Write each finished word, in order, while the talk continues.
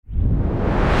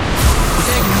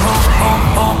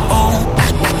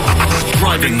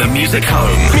driving the music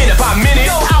home. Minute by minute,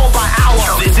 hour by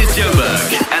hour. This is Joe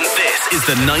Berg, and this is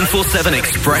the 947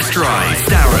 Express Drive.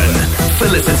 Darren,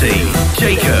 Felicity,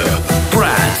 Jacob,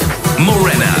 Brad,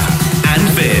 Morena, and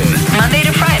Vin. Monday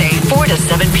to Friday, 4 to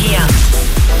 7 p.m.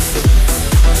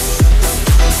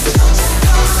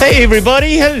 Hey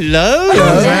everybody, hello.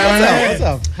 What's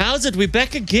up? How's it? We're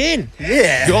back again.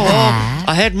 Yeah. Oh,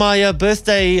 I had my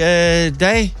birthday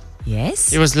day.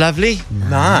 Yes. It was lovely.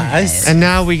 Nice. And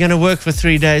now we're going to work for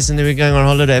 3 days and then we're going on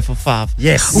holiday for 5.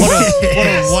 Yes. What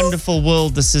a wonderful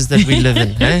world this is that we live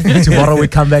in. Eh? Tomorrow we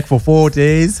come back for 4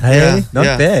 days. Hey, Yeah, not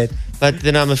yeah. bad. But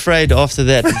then I'm afraid after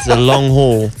that it's a long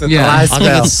haul. Yeah. I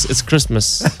think it's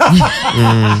Christmas. That's, You're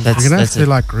gonna have that's to it.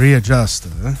 like readjust.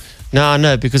 No,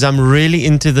 no, because I'm really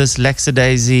into this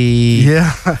lackadaisy. Yeah.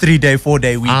 3 day, 4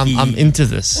 day weekend. I'm into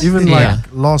this. Even Yeah. like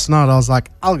last night, I was like,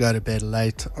 I'll go to bed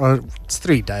late. It's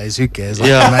 3 days. Who cares? Like,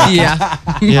 Yeah. mate, Yeah.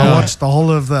 I Yeah. watched the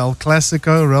whole of the El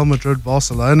Clasico, Real Madrid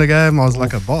Barcelona game. I was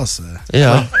like a boss.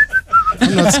 Yeah.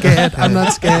 I'm not scared. I'm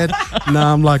not scared. No,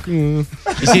 I'm like, You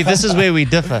see, this is where we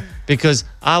differ because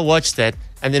I watched that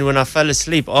and then when I fell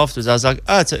asleep afterwards, I was like,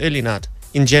 oh, it's an early night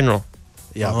in general.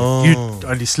 yeah. But you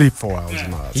only sleep 4 hours a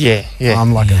night. Yeah, yeah.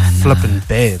 I'm like a flippin'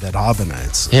 bear that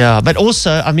hibernates. Yeah, but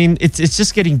also, I mean, it's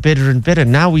just getting better and better.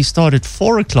 Now we start at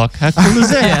 4 o'clock. How cool is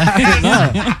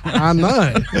that? I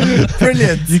know.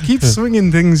 Brilliant. You keep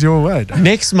swinging things your way. Don't you?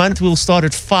 Next month we'll start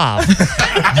at 5.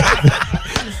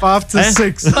 5 to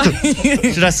 6.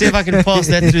 Should I see if I can pass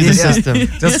that through the system?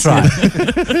 Just try.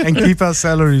 And keep our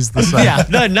salaries the same. Yeah,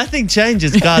 no, nothing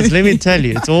changes, guys. Let me tell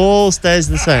you, it all stays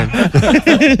the same.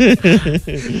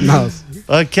 Nice.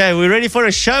 Okay, we're ready for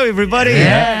a show, everybody.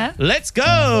 Yeah. Let's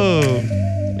go.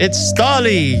 It's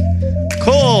Starly.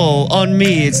 Call on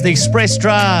me. It's the Express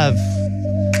Drive.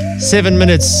 7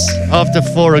 minutes after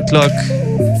 4 o'clock.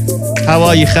 How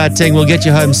are you, Gauteng? We'll get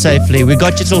you home safely. We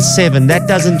got you till 7. That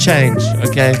doesn't change,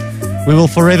 okay? We will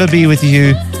forever be with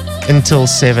you until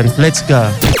 7. Let's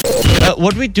go.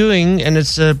 What we're doing, and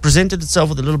it's presented itself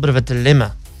with a little bit of a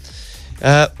dilemma.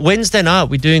 Wednesday night,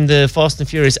 we're doing the Fast and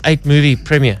Furious 8 movie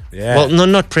premiere. Yeah. Well, no,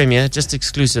 not premiere, just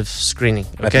exclusive screening.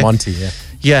 Okay. At Monty, yeah.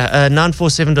 Yeah,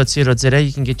 947.co.za.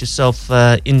 You can get yourself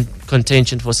in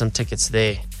contention for some tickets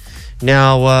there.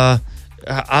 Now,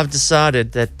 I've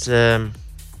decided that,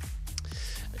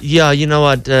 yeah, you know,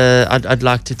 I'd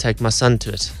like to take my son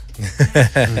to it.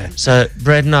 So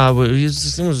Brad and I,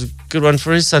 this thing was a good one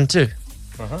for his son too.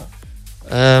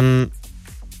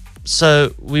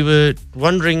 So we were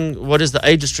wondering what is the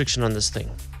age restriction on this thing.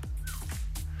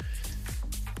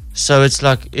 So it's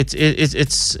like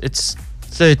it's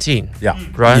 13, Yeah.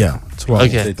 right? Yeah. 12.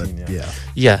 Okay. 13, yeah. Yeah.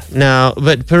 Yeah. Now,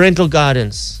 but parental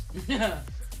guidance.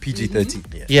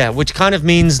 PG-13, yeah. Yeah, which kind of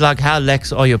means like how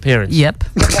lax are your parents? Yep.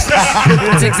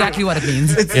 That's exactly what it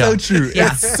means. It's Yeah. so true.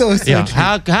 Yeah. It's so Yeah.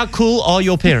 true. How cool are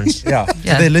your parents? Yeah.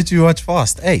 Yeah. They let you watch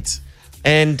fast. 8.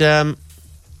 And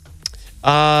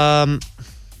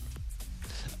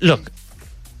look,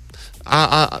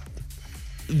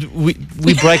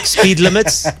 we break speed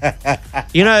limits.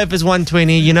 You know, if it's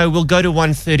 120, you know, we'll go to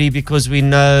 130 because we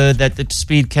know that the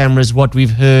speed cameras, what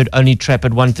we've heard, only trap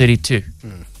at 132.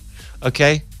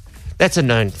 Okay, that's a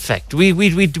known fact. We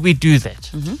do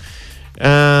that.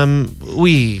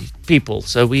 We people,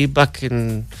 so we buck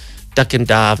and duck and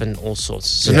dive and all sorts.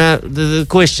 So now the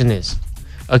question is,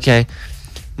 okay,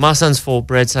 my son's 4,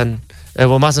 Brad's son.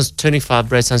 Well, my son's turning 5,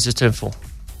 Brad's son's just turned 4.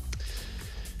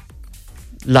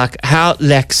 Like, how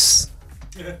lax?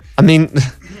 I mean,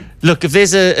 look, if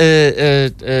there's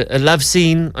a love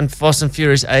scene on Fast and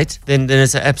Furious 8, then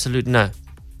it's an absolute no.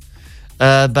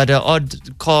 But an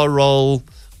odd car roll,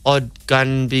 odd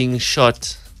gun being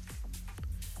shot,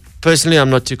 personally, I'm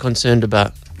not too concerned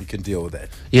about. You can deal with that.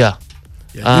 Yeah.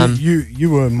 Yeah, you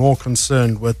were more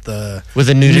concerned with the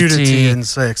nudity and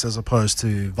sex as opposed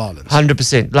to violence.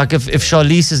 100%. Like if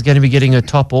Charlize is going to be getting her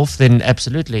top off, then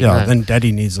absolutely. Yeah, no. then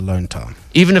daddy needs alone time.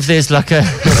 Even if there's like a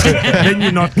Then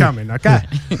you're not coming, okay?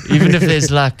 even if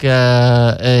there's like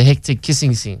a hectic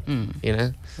kissing scene, you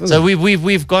know. So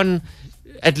we've gone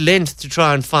at length to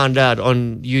try and find out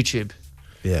on YouTube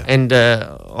Yeah. and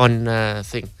on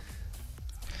thing,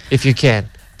 if you can.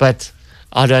 But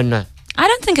I don't know. I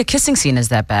don't think a kissing scene is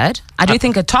that bad. I do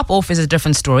think a top off is a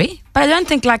different story, but I don't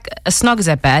think like a snog is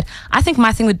that bad. I think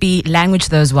my thing would be language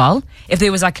though as well. If there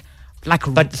was like.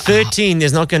 But 13,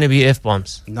 there's not going to be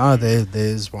F-bombs. No,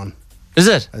 there's one. Is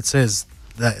it? It says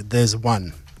that there's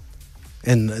one.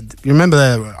 And you remember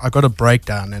that I got a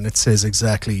breakdown and it says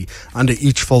exactly under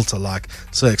each filter like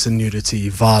sex and nudity,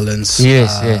 violence,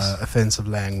 Yes. offensive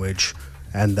language,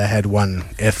 and they had one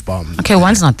F-bomb. Okay,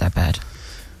 one's not that bad.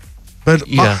 But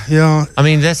Yeah. yeah, I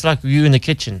mean, that's like you in the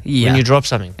kitchen Yeah. when you drop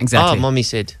something. Exactly. Oh, mommy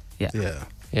said. yeah.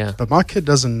 Yeah. But my kid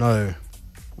doesn't know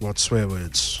what swear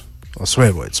words are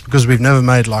swear words because we've never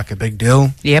made like a big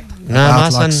deal Yep. No, my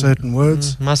about son. like certain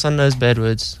words. My son knows bad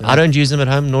words. I don't use them at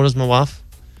home, nor does my wife.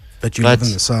 But you But- live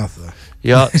in the south, though.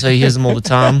 Yeah, so he hears them all the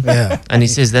time. Yeah. And he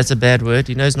says that's a bad word.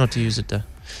 He knows not to use it though.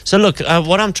 So look,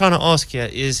 what I'm trying to ask here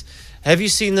is, have you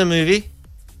seen the movie?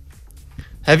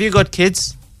 Have you got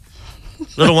kids?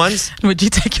 Little ones? Would you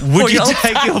take your Would you 4-year-old?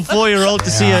 take your 4-year-old to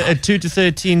see a 2 to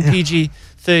 13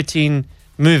 PG-13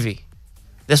 movie?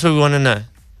 That's what we want to know.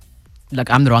 Look,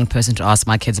 I'm the wrong person to ask.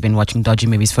 My kids have been watching dodgy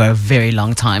movies for a very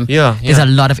long time. Yeah, There's yeah. a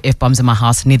lot of F-bombs in my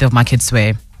house. Neither of my kids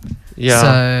swear. Yeah.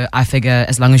 So I figure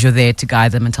as long as you're there to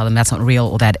guide them and tell them that's not real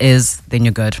or that is, then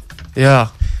you're good. Yeah.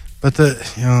 But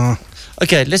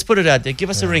Okay, let's put it out there. Give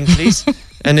us a ring, please.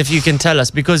 And if you can tell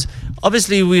us, because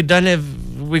obviously we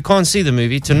can't see the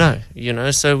movie to know,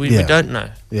 so we Yeah. don't know.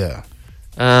 yeah.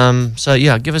 So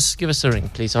yeah, give us a ring,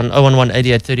 please, on 011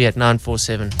 88 38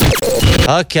 947.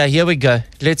 Okay, here we go.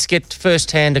 Let's get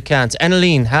first-hand accounts.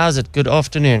 Annaline, how's it? Good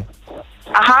afternoon.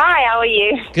 Hi, how are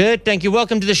you? Good, thank you.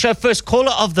 Welcome to the show. First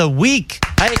caller of the week.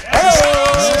 Hey.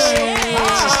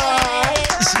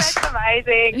 That's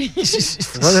amazing.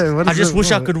 What I is just it?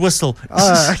 wish I could whistle.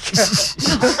 Ah, okay.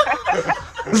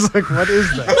 I was like, what is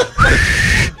that?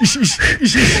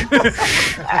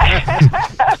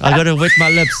 I got to wet my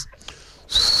lips.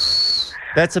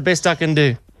 That's the best I can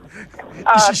do.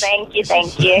 Oh, thank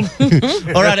you.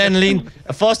 All right, Annaline,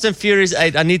 Fast and Furious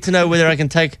 8. I need to know whether I can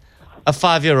take a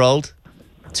 5-year-old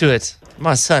to it.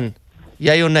 My son.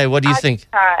 Yay or nay? What do you think?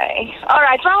 Hi. All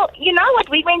right. Well, you know what?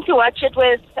 We went to watch it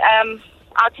with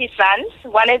our two sons.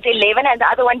 One is 11 and the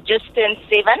other one just turned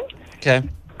 7. Okay.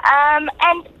 And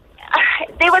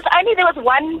there was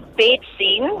one bed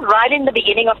scene right in the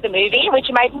beginning of the movie, which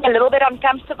made me a little bit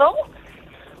uncomfortable.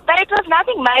 But it was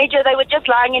nothing major. They were just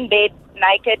lying in bed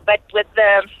naked, but with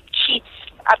the sheets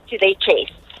up to their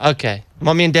chest. Okay.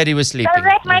 Mommy and Daddy were sleeping. So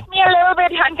that made me a little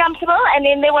bit uncomfortable. And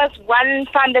then there was one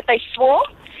time that they swore,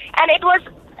 and it was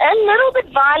a little bit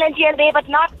violent here and there, but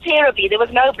not terribly. There was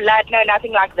no blood, no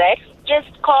nothing like that.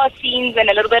 Just car scenes and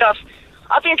a little bit of,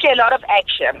 obviously, a lot of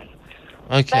action.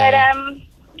 Okay. But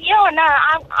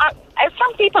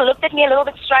some people looked at me a little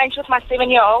bit strange with my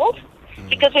 7-year-old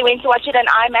because we went to watch it in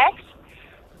IMAX.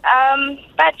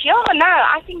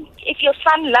 I think if your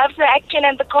son loves the action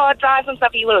and the car drives and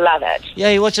stuff, he will love it.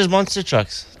 Yeah, he watches monster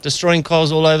trucks, destroying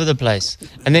cars all over the place.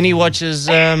 And then he watches,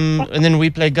 and then we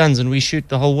play guns and we shoot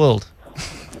the whole world.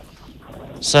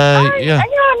 So, yeah.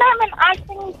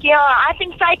 I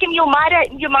think Sakim, you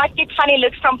might get funny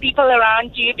looks from people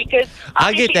around you because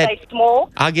I get obviously that. they're small.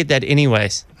 I get that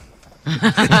anyways.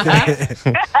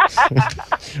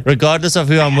 Regardless of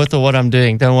who I'm with or what I'm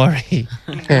doing, don't worry.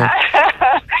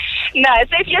 No,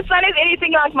 so if your son is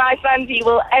anything like my son, he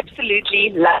will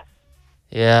absolutely love.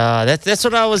 Yeah, that's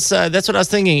what I was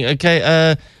thinking.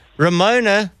 Okay,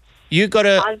 Ramona, you got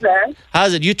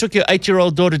how's it? You took your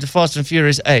 8-year-old daughter to Fast and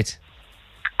Furious 8.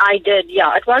 I did,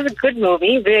 yeah. It was a good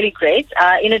movie, really great.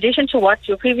 In addition to what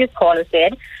your previous caller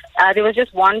said, there was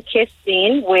just one kiss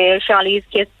scene where Charlize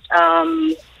kissed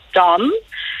Dom,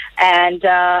 and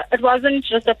it wasn't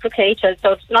reciprocated,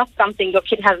 so it's not something your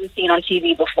kid hasn't seen on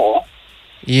TV before.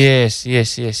 Yes.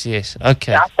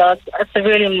 Okay. Yeah, so it's a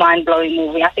really mind-blowing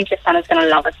movie. I think your son is going to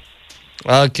love it.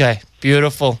 Okay,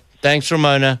 beautiful. Thanks,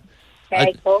 Ramona.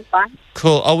 Okay, cool, bye.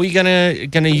 Cool. Are we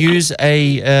gonna use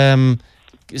a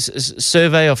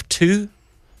survey of 2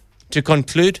 to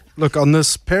conclude? Look, on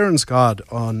this parents' guide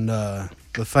on the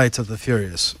fate of the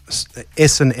Furious,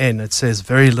 S and N, it says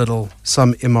very little,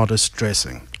 some immodest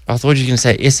dressing. I thought you were going to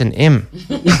say S&M.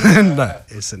 No,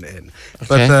 S and N.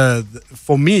 Okay. But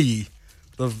for me,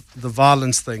 the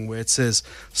violence thing where it says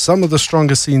some of the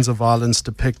stronger scenes of violence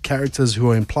depict characters who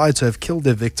are implied to have killed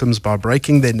their victims by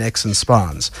breaking their necks and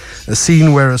spines. A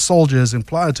scene where a soldier is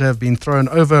implied to have been thrown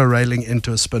over a railing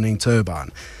into a spinning turbine.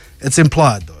 It's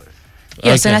implied though.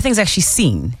 Yes, Okay. and nothing's actually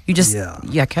seen. You just, Yeah.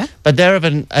 okay. But they're of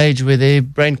an age where their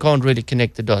brain can't really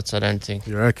connect the dots, I don't think.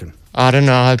 You reckon? I don't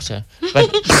know, I hope so. But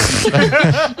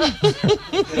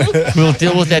we'll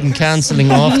deal with that in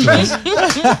counselling afterwards.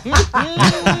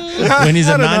 When he's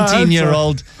a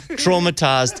 19-year-old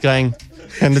traumatized going,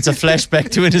 and it's a flashback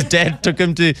to when his dad took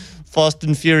him to Fast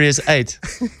and Furious 8.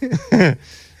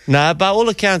 No, by all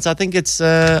accounts, I think it's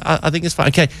fine.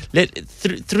 Okay,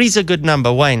 three's a good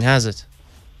number. Wayne, how's it?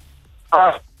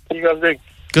 What you guys doing?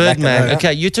 Good, man. yeah.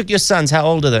 Okay, you took your sons. How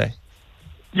old are they?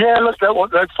 Yeah, look,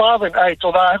 that's 5 and 8.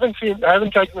 Although I haven't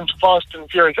taken them to Fast and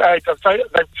Furious 8.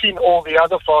 They've seen all the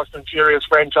other Fast and Furious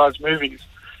franchise movies.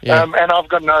 Yeah. And I've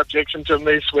got no objection to them.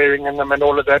 They're swearing in them and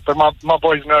all of that. But my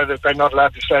boys know that they're not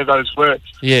allowed to say those words.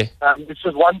 Yeah. This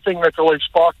is one thing that's always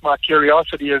sparked my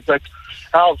curiosity, is that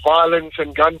how violence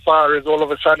and gunfire has all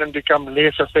of a sudden become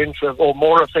less offensive or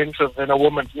more offensive than a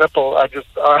woman's nipple. I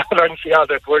don't see how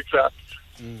that works out.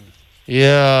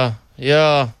 Yeah.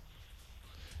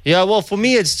 Well, for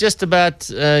me, it's just about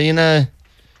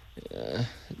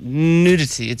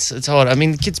nudity. It's hard. I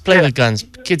mean, kids play with guns.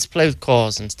 Kids play with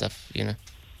cars and stuff.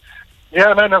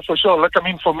 Yeah, no, for sure. Look, I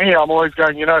mean, for me, I'm always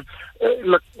going,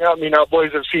 look, I mean, our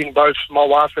boys have seen both my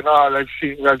wife and I.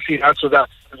 They've seen us with us.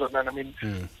 And I mean,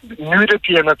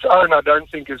 nudity in its own, I don't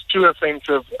think is too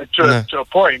offensive to a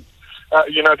point.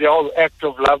 The whole act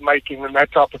of lovemaking and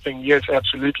that type of thing, yes,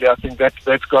 absolutely. I think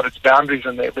that's got its boundaries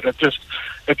in there. But it just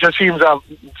seems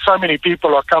so many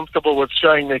people are comfortable with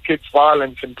showing their kids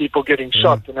violence and people getting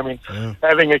shot. And I mean,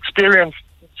 having experienced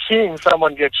seeing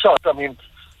someone get shot, I mean,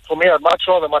 for me, I'd much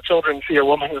rather my children see a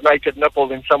woman's naked nipple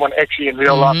than someone actually in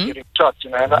real life getting shot.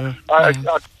 And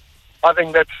I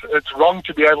think it's wrong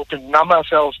to be able to numb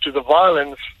ourselves to the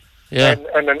violence. Yeah.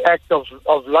 And an act of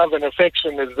love and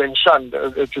affection is then shunned.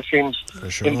 It just seems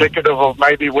indicative of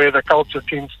maybe where the culture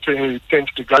tends to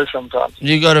go sometimes.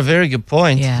 You got a very good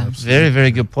point. Yeah. Very,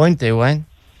 very good point there, Wayne.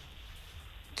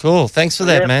 Cool. Thanks for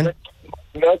that, man.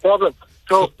 No problem.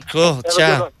 Cool.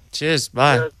 Ciao. Cheers.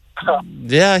 Bye.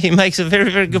 Yeah, he makes a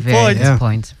very, very good point. Good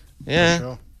point. Yeah.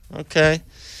 Sure. Okay.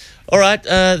 All right.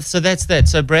 So that's that.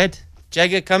 So, Brad,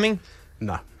 Jagger coming?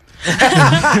 No.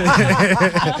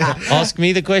 Ask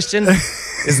me the question.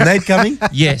 Is Nate coming?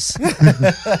 Yes.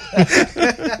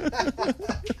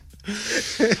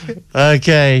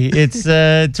 Okay, it's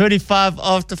 25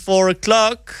 after 4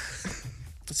 o'clock.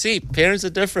 See, parents are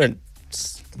different.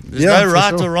 There's no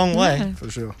right or wrong way. Yeah. For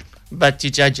sure. But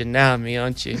you're judging now me,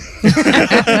 aren't you?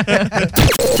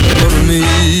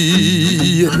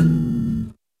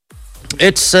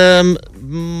 It's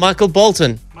Michael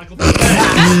Bolton.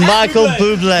 Michael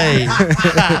Bublé.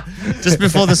 Just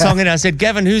before the song, I said,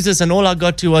 Gavin, who's this? And all I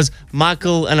got to was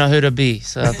Michael, and I heard a B.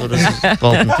 So I thought it was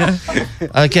Bolton.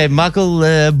 Okay, Michael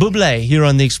Bublé here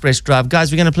on the Express Drive.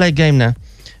 Guys, we're going to play a game now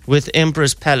with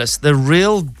Emperor's Palace. The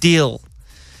real deal.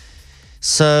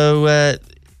 So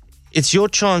it's your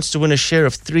chance to win a share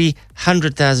of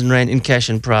 300,000 Rand in cash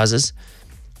and prizes.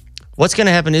 What's going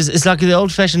to happen is it's like the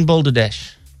old-fashioned boulder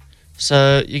dash.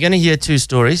 So you're going to hear 2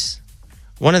 stories.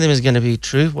 One of them is going to be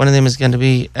true. One of them is going to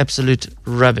be absolute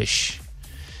rubbish.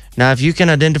 Now, if you can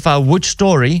identify which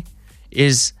story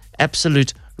is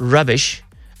absolute rubbish,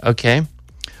 okay,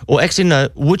 or actually no,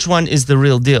 which one is the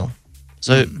real deal.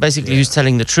 So basically, who's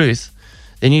telling the truth,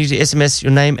 then you need to SMS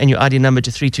your name and your ID number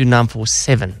to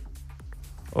 32947.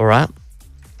 All right?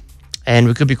 And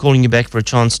we could be calling you back for a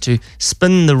chance to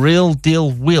spin the real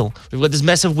deal wheel. We've got this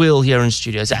massive wheel here in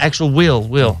studio. It's an actual wheel.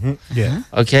 Mm-hmm. Yeah.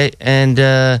 Okay,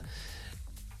 and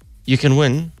you can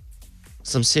win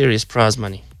some serious prize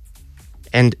money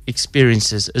and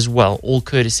experiences as well, all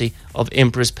courtesy of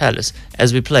Emperor's Palace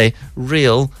as we play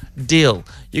Real Deal.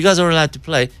 You guys are allowed to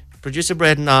play. Producer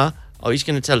Brad and I are each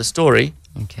going to tell a story.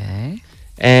 Okay.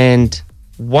 And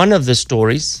one of the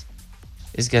stories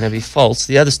is going to be false.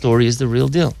 The other story is the real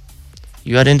deal.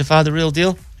 You identify the real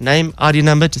deal, name, ID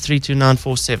number to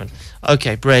 32947.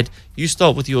 Okay, Brad, you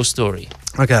start with your story.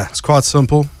 Okay, it's quite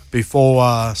simple. Before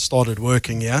I started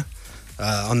working here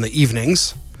on the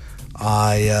evenings,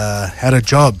 I had a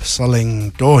job selling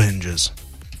door hinges,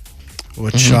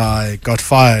 which I got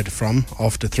fired from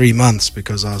after 3 months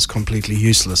because I was completely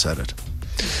useless at it.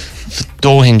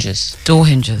 Door hinges. Door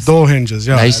hinges. Door hinges,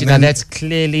 yeah. Now, you see, now that's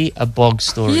clearly a bog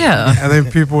story. Yeah. And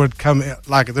then people would come,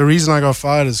 like, the reason I got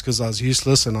fired is because I was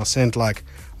useless, and I sent, like,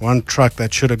 one truck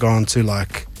that should have gone to,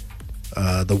 like,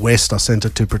 the west, I sent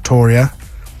it to Pretoria.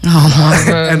 Oh, my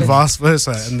God. And vice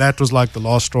versa. And that was, like, the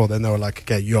last straw. Then they were like,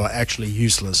 okay, you are actually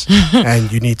useless,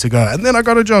 and you need to go. And then I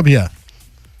got a job here.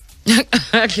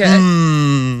 Okay.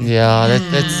 Yeah,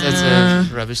 that's a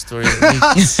rubbish story.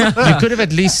 You could have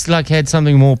at least like had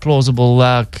something more plausible,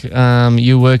 like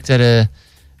you worked at a,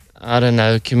 I don't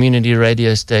know, community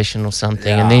radio station or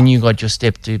something, and then you got your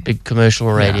step to big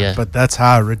commercial radio. Yeah, but that's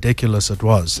how ridiculous it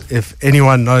was. If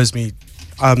anyone knows me,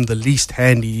 I'm the least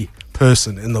handy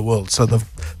person in the world. So the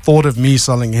thought of me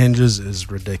selling hinges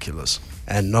is ridiculous.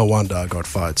 And no wonder I got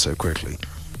fired so quickly.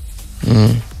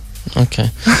 Okay.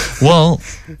 Well,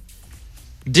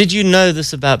 did you know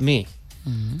this about me?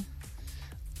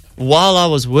 While I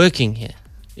was working here,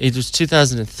 it was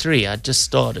 2003, I just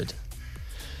started.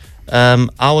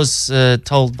 I was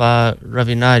told by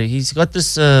Ravi Naidu, he's got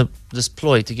this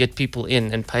ploy to get people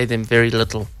in and pay them very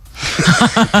little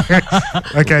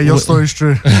Okay, your story's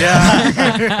true.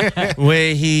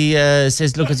 where he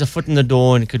says, look, it's a foot in the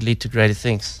door and it could lead to greater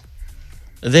things.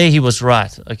 There he was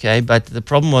right, okay? But the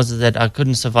problem was that I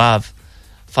couldn't survive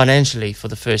financially for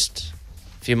the first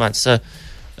few months. So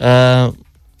I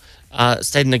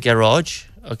stayed in a garage,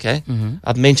 okay?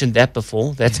 I've mentioned that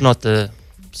before. That's not the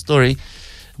story.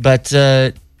 But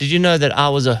did you know that I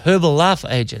was a Herbalife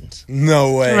agent?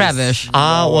 No way. Rubbish.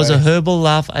 I was a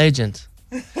Herbalife agent.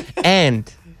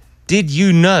 And did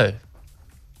you know?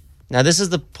 Now, this is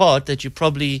the part that you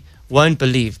probably won't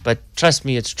believe, but trust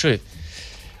me, it's true.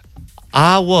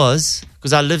 I was,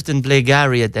 because I lived in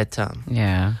Blairgowrie at that time,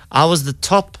 Yeah. I was the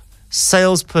top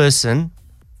salesperson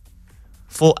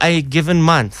for a given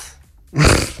month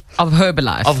Of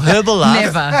Herbalife. of Herbalife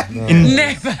Never. in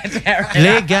Never, Darren.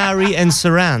 Blairgowrie and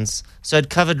surrounds. So it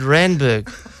covered Randburg,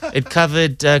 it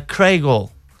covered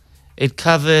Craighall, it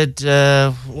covered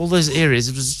all those areas.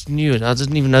 It was new. I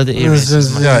didn't even know the areas.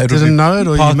 Yeah, it would didn't be know it,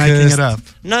 or you're making it up?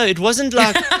 No, it wasn't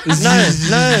like no.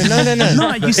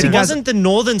 It wasn't the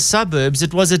northern suburbs.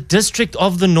 It was a district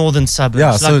of the northern suburbs.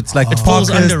 Yeah, so it's like it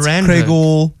falls Parkhurst, under Randburg.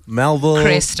 Craighall, Melville.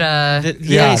 Cresta.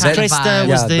 Yes, that- Cresta vibe.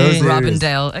 was Yeah, there. those areas.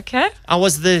 Robindale. Okay. I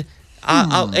was the,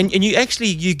 and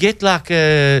you get like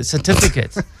a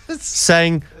certificate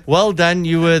saying, well done,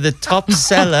 you were the top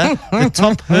seller, the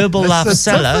top Herbalife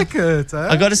seller. Certificate, eh?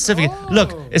 I got a certificate.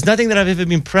 Look, it's nothing that I've ever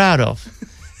been proud of,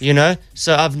 you know,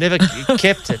 so I've never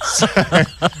kept it. So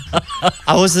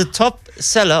I was the top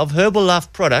seller of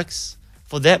Herbalife products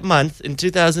for that month in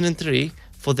 2003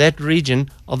 for that region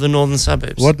of the northern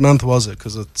suburbs. What month was it?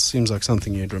 Because it seems like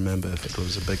something you'd remember if it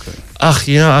was a big thing.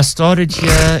 You know, I started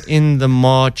here in the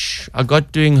March. I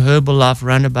got doing Herbalife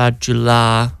around about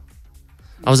July.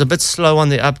 I was a bit slow on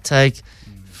the uptake.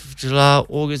 July,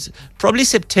 August, probably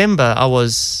September, I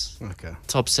was Okay,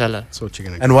 top seller. that's what you're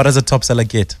going to And what does a top seller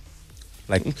get?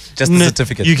 Like, just the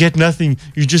certificate. You get nothing.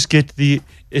 You just get the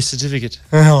certificate.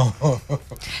 Do you know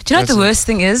what the worst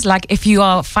thing is? Like, if you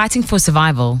are fighting for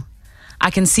survival,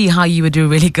 I can see how you would do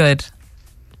really good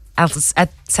at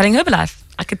selling Herbalife.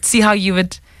 I could see how you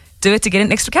would do it to get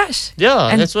in extra cash. Yeah,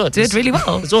 and that's what. do it really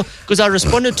well. That's all. Because I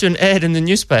responded to an ad in the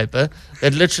newspaper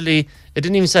that literally, it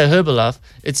didn't even say Herbalife.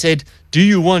 It said, do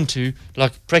you want to,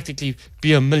 like, practically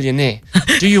be a millionaire?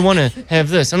 Do you want to have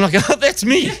this? I'm like, oh, that's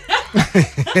me.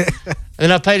 And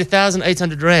then I paid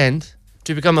 1,800 Rand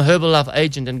to become a Herbalife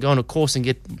agent and go on a course and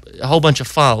get a whole bunch of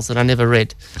files that I never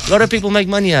read. A lot of people make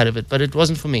money out of it, but it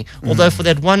wasn't for me. Although for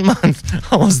that 1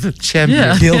 month, I was the champion.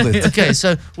 Yeah. Killed it. Okay,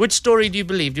 so which story do you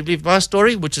believe? Do you believe my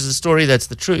story, which is a story that's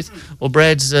the truth, or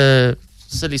Brad's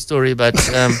silly story about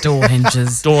Door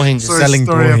hinges. door hinges? So Selling a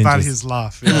story door about hinges. his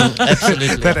life. Yeah.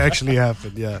 Absolutely. That actually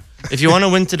happened, yeah. If you want to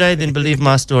win today, then believe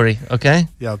my story, okay?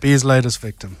 Yeah, be his latest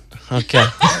victim. Okay.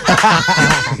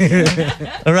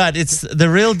 All right, it's The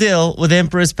Real Deal with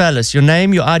Emperor's Palace. Your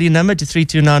name, your ID number to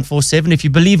 32947. If you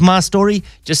believe my story,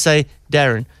 just say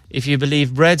Darren. If you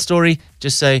believe Brad's story,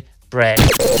 just say Brad.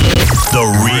 The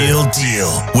Real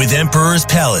Deal with Emperor's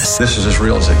Palace This is as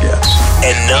real as it gets.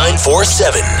 and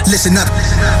 947. Listen up.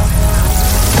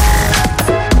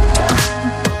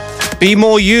 Be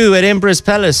more you at Emperor's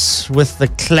Palace with the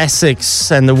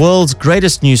classics and the world's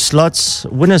greatest new slots.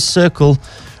 Winner's Circle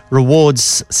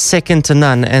rewards second to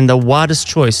none and the widest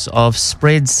choice of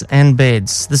spreads and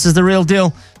beds. This is The Real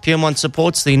Deal. Piermont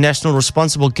supports the National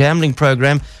Responsible Gambling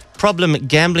Program. Problem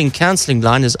gambling counselling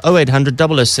line is 0800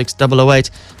 006 008.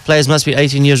 Players must be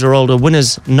 18 years or older.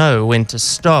 Winners know when to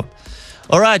stop.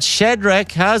 All right,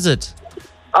 Shadrach, how's it?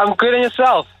 I'm good, and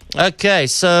yourself? Okay,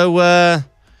 so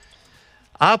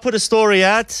I put a story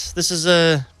out. This is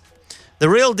The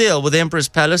Real Deal with Emperor's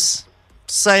Palace.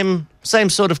 Same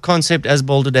sort of concept as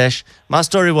Boulder Dash. My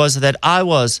story was that I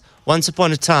was, once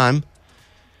upon a time,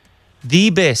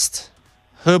 the best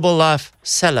Herbalife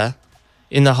seller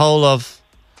in the whole of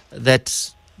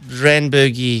that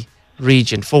Randburgie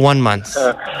region for 1 month.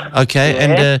 Okay,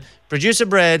 and producer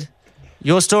Brad,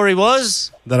 your story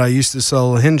was? That I used to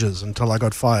sell hinges until I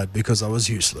got fired because I was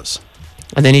useless.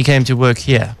 And then he came to work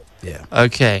here. Yeah.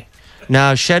 Okay.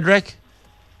 Now, Shadrach,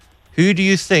 who do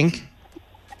you think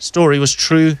story was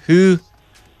true? Who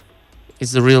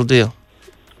is the real deal?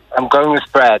 I'm going with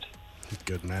Brad.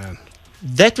 Good man.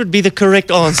 That would be the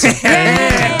correct answer.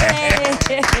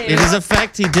 It is a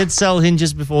fact he did sell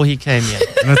hinges before he came here.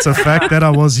 And it's a fact that I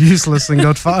was useless and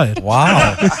got fired.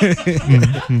 Wow.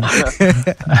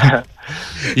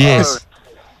 Yes.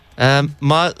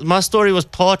 My story was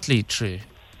partly true.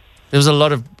 There was a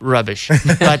lot of rubbish.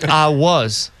 But I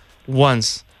was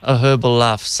once a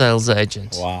Herbalife sales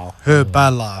agent. Wow.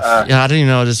 Herbalife. Yeah, I didn't even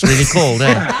know what it's really called.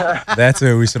 That's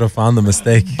where we should have found the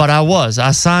mistake. But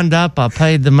I signed up, I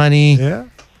paid the money,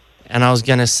 and I was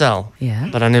going to sell. Yeah.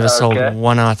 But I never sold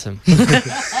one item.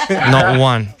 Not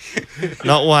one.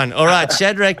 Not one. All right,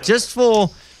 Shadrach, just for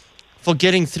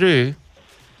getting through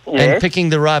and picking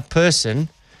the right person,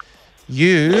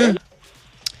 you,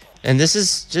 and this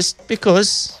is just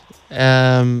because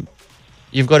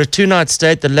you've got a 2-night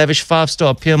stay at the lavish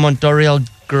 5-star Piermont D'Oreal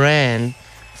Grand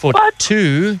for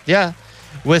two,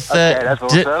 with that's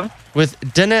awesome. with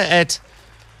dinner at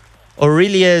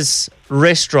Aurelia's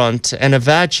restaurant and a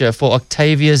voucher for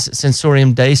Octavia's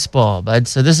Sensorium Day Spa, bud.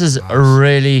 So this is a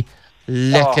really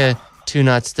lekker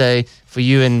 2-night stay for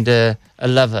you and a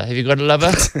lover. Have you got a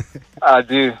lover? I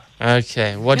do.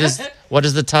 Okay. What is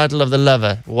the title of the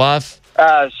lover? Wife?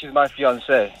 She's my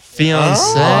fiance.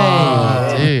 Fiance,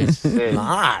 dude. Yeah.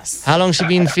 Nice. How long she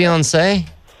been fiance?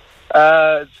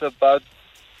 It's about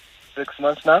 6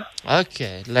 months now.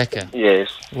 Okay, lekker.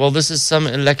 Yes. Well, this is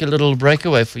like a little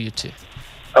breakaway for you two.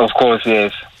 Of course,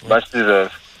 yes. Much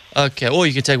deserved. Okay, or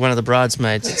you could take one of the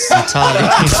bridesmaids. It's entirely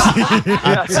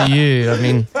up to you. I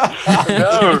mean,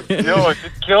 No,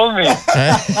 it killed me.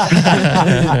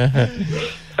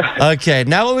 okay,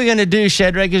 now what we're going to do,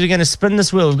 Shadrach, is we're going to spin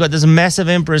this wheel. We've got this massive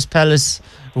Emperor's Palace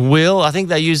wheel. I think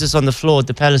they use this on the floor at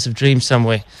the Palace of Dreams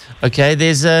somewhere. Okay,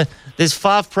 there's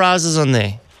 5 prizes on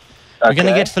there. We're going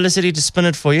to get Felicity to spin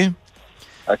it for you.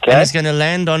 Okay. And it's going to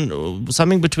land on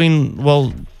something between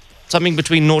 0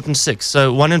 and 6.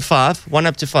 So 1 and 5, 1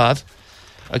 up to 5.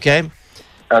 Okay?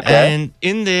 Okay. And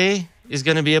in there is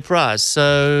going to be a prize.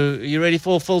 So you ready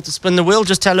for Phil to spin the wheel?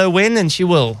 Just tell her when and she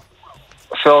will.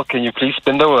 Phil, can you please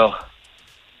spin the wheel?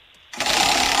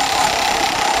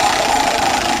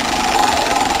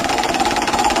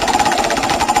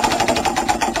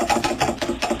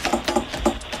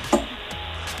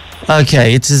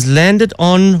 Okay, it has landed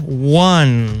on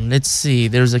 1. Let's see.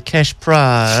 There's a cash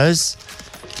prize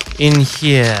in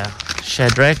here,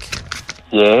 Shadrach.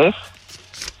 Yes.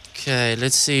 Okay,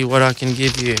 let's see what I can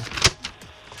give you.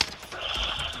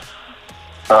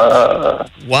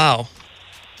 Wow.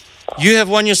 You have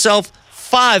won yourself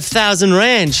 5,000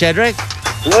 Rand, Shadrach.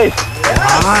 Yes.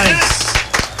 Nice.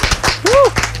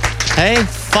 Hey,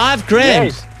 5 grand.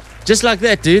 Yes. Just like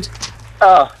that, dude.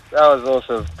 Oh, that was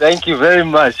awesome. Thank you very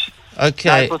much.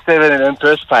 Okay. 947 and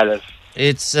Empress Palace.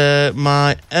 It's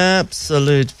my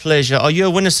absolute pleasure. Are you a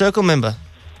Winner Circle member?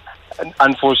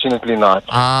 Unfortunately not.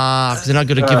 Because they're not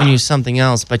going to give you something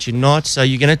else, but you're not. So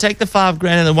you're going to take the 5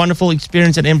 grand and the wonderful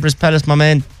experience at Empress Palace, my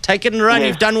man. Take it and run. Yes.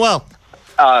 You've done well.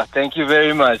 Thank you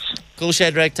very much. Cool,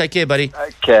 Shadrach. Take care, buddy.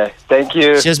 Okay. Thank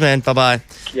you. Cheers, man. Bye-bye.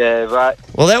 Yeah, bye.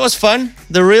 Well, that was fun.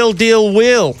 The Real Deal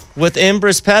Wheel with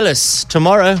Empress Palace.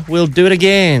 Tomorrow, we'll do it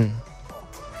again.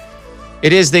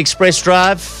 It is the Express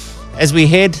Drive as we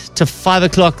head to 5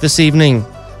 o'clock this evening.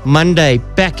 Monday,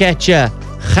 back at ya.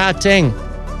 Gauteng.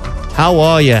 How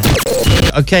are you?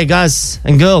 Okay, guys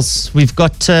and girls, we've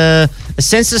got a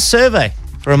census survey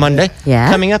for a Monday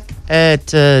coming up at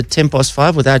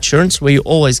 5:10 with our insurance, where you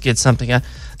always get something.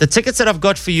 The tickets that I've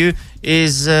got for you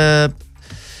is a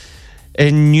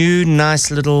new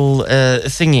nice little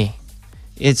thingy.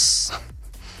 It's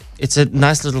a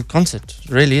nice little concert. It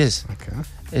really is. Okay.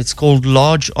 It's called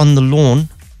Large on the Lawn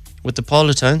with the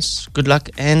Polytones, Good Luck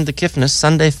and the Kiffness,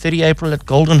 Sunday 30 April at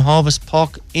Golden Harvest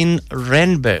Park in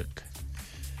Randburg.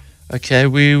 Okay,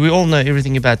 we all know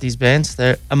everything about these bands.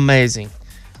 They're amazing.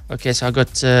 Okay, so I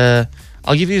got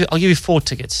I'll give you 4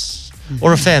 tickets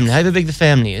or a family, however big the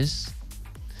family is.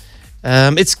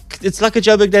 It's like a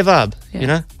Joe Big Day vibe, you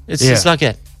know. It's like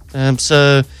that.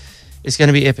 So it's going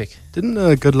to be epic.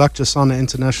 Didn't Good Luck just sign an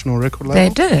international record label? They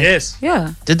did. Yes.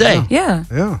 Yeah. Did they? Yeah.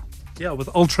 Yeah. Yeah, with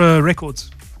Ultra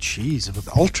Records. Jeez, with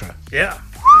Ultra. Yeah.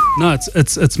 No,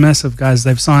 it's massive, guys.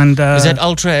 They've signed. Is that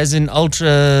Ultra as in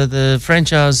Ultra the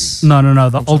franchise? No.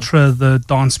 The Ultra, the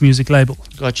dance music label.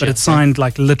 Gotcha. But it's signed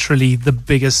like literally the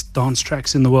biggest dance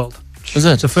tracks in the world. Is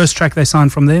it? The first track they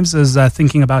signed from them is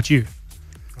Thinking About You.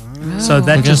 So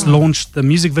that just launched, the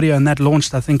music video, and that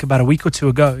launched, I think, about a week or 2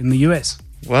 ago in the US.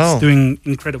 Wow. It's doing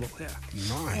incredible, yeah.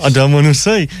 Nice. I don't want to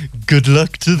say good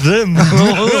luck to them. You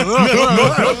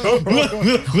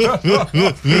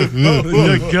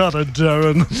got it,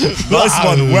 Darren. Nice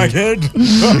one, wackhead.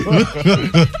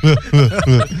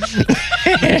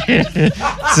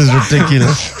 This is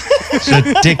ridiculous. It's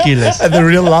ridiculous. And the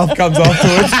real laugh comes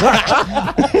afterwards.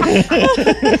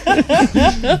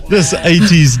 This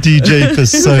 80s DJ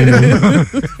persona.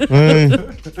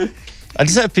 I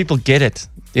just hope people get it.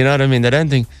 You know what I mean? They don't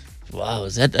think, wow,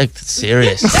 is that like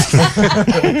serious?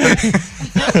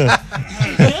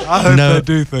 I hope No. they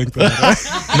do think that.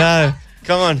 No,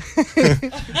 come on.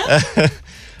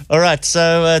 All right,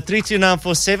 so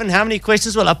 32947. How many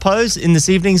questions will I pose in this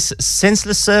evening's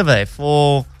senseless survey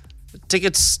for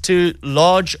tickets to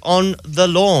Lodge on the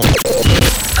Lawn?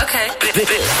 Okay.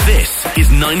 This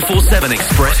is 947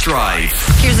 Express Drive.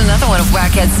 Here's another one of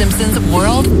Wackhead Simpson's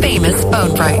world-famous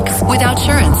phone pranks. With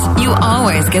Outsurance, you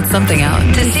always get something out.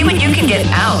 To see what you can get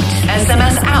out,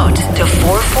 SMS out to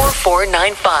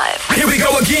 44495. Here we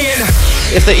go again.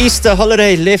 If the Easter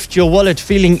holiday left your wallet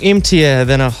feeling emptier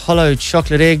than a hollow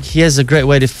chocolate egg, here's a great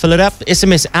way to fill it up.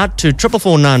 SMS out to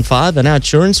 44495 and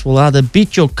Outsurance will either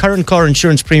beat your current car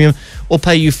insurance premium or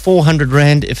pay you 400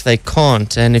 Rand if they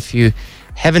can't. And if you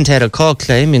haven't had a car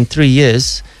claim in 3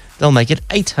 years, they'll make it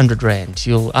 800 Rand.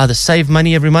 You'll either save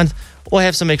money every month or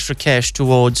have some extra cash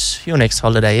towards your next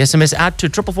holiday. SMS out to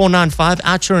 44495.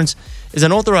 Outsurance is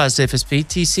an authorized FSP.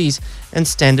 TCs and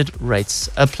standard rates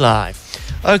apply.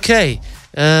 Okay.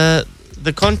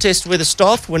 The contest where the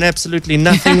staff won absolutely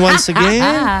nothing once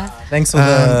again. Thanks for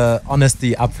the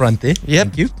honesty up front there. Yep.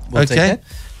 Thank you. We'll take Okay. that.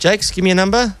 Jakes, give me a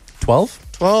number. 12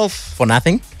 12. for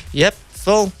nothing. Yep.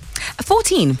 Phil.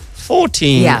 14.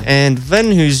 14. Yeah. And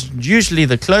Vin, who's usually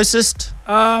the closest.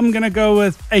 I'm going to go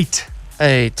with 8.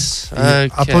 8. Okay.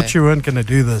 I thought you weren't going to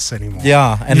do this anymore.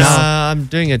 Yeah. And No, now, I'm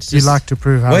doing it. You like to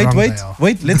prove how wrong they are.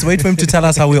 wait. Let's wait for him to tell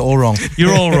us how we're all wrong.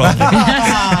 You're all wrong.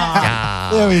 Yeah.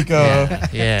 There we go.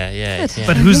 Yeah.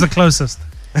 But who's the closest?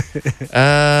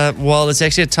 Well, it's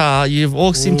actually a tie. You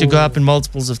all seem to go up in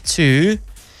multiples of 2.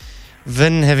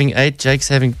 Vin having 8, Jake's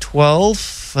having 12.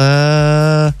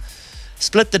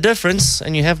 Split the difference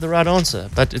and you have the right answer,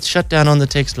 but it's shut down on the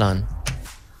text line.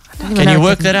 Can you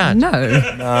work that out? No.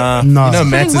 No. You know,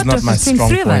 maths is What not my difference between strong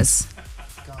three of point. us?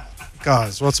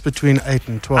 Guys, what's between 8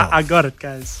 and 12? I got it,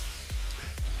 guys.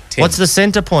 10. What's the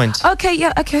center point? Okay,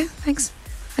 yeah, okay, thanks.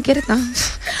 I get it now.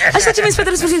 I thought you meant split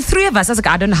the difference between 3 of us. I was like,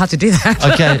 I don't know how to do that.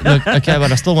 Okay,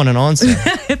 but I still want an answer.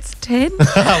 It's 10.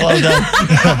 Well done.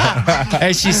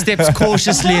 As she steps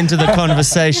cautiously into the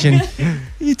conversation.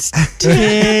 It's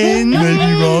 10.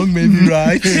 Maybe wrong, maybe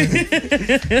right.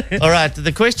 All right,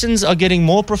 the questions are getting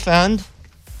more profound,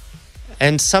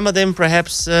 and some of them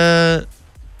perhaps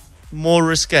more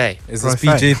risque. Is this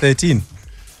Right. PJ-13?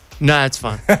 No, it's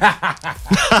fine.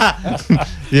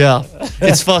 Yeah,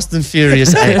 it's Fast and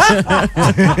Furious 8.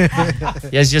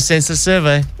 Here's your census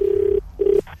survey.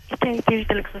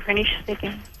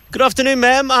 Good afternoon,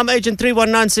 ma'am. I'm Agent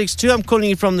 31962. I'm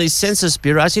calling you from the Census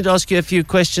Bureau. I just need to ask you a few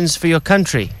questions for your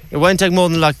country. It won't take more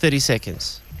than like 30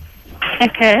 seconds.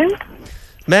 Okay.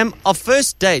 Ma'am, are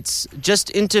first dates just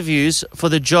interviews for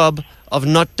the job of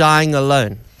not dying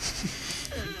alone?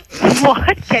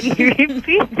 What? Can you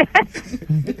repeat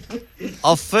that?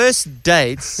 Are first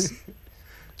dates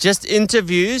just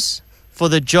interviews for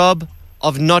the job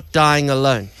of not dying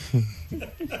alone?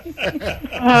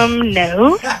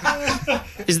 No.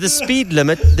 Is the speed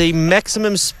limit the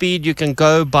maximum speed you can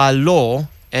go by law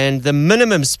and the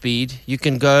minimum speed you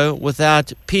can go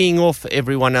without peeing off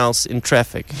everyone else in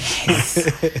traffic?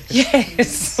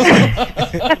 Yes.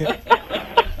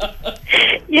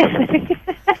 Yes.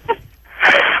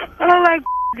 Oh my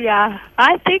yeah.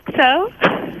 I think so.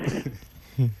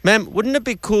 Ma'am, wouldn't it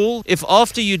be cool if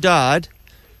after you died,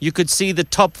 you could see the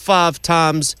top 5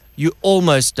 times you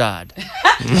almost died?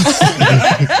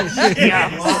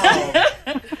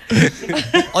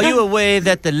 Are you aware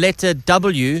that the letter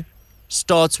W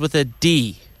starts with a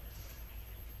D?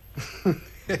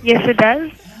 Yes, it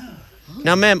does.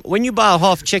 Now, ma'am, when you buy a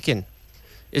half chicken,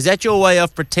 is that your way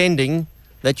of pretending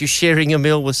that you're sharing a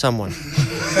meal with someone?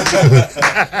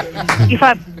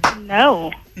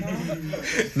 No.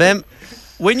 Ma'am,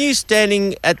 when you're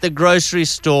standing at the grocery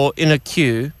store in a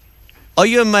queue, are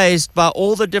you amazed by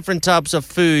all the different types of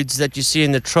foods that you see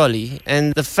in the trolley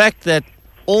and the fact that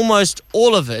almost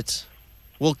all of it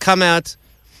will come out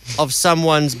of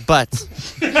someone's butt?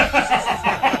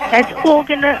 That's all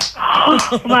gonna.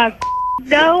 Oh my.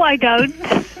 No, I don't.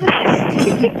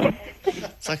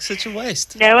 It's like such a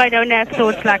waste. No, I don't have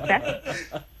thoughts like that.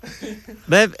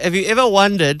 Ma'am, have you ever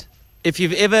wondered if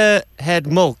you've ever had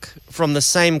milk from the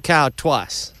same cow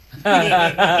twice?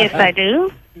 Yes, I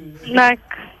do. Like,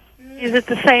 is it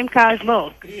the same cow's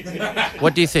milk?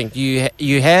 What do you think?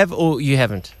 You have or you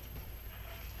haven't?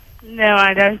 No,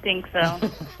 I don't think so.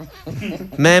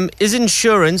 Ma'am, is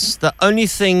insurance the only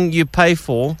thing you pay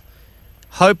for,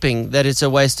 hoping that it's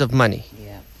a waste of money?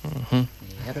 Yeah. Mm-hmm.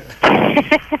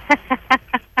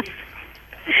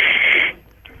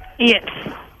 Yes.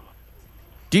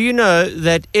 Do you know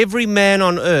that every man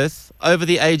on earth over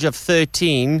the age of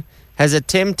 13 has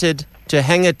attempted to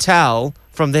hang a towel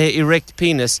from from their erect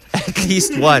penis at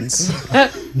least once.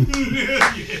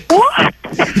 What?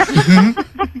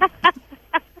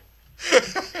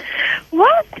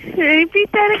 What?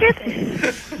 Repeat that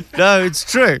again? No, it's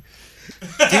true.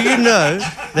 Do you know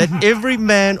that every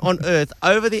man on earth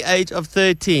over the age of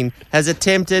 13 has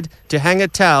attempted to hang a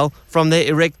towel from their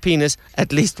erect penis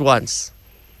at least once?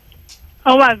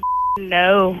 Oh my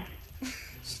no.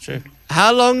 It's true.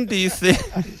 How long do you think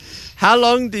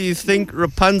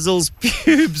Rapunzel's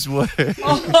pubes were? What?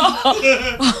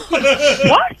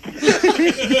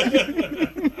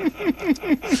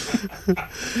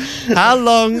 How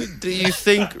long do you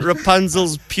think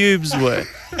Rapunzel's pubes were?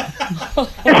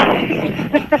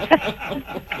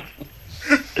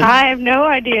 I have no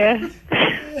idea.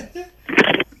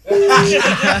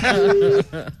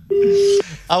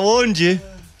 I warned you.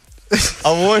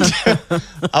 I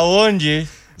warned you.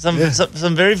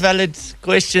 Some very valid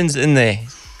questions in there.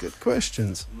 Good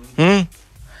questions.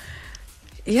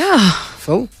 Yeah.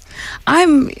 Phil? I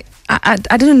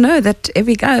didn't know that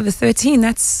every guy over 13,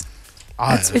 that's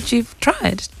what you've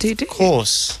tried to do. Of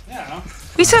course.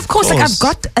 We say, of course, like I've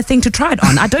got a thing to try it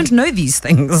on. I don't know these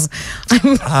things.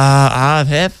 I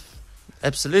have.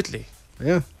 Absolutely.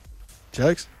 Yeah.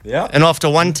 Jokes? Yeah. And after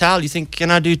one towel, you think,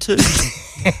 can I do two?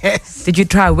 Did you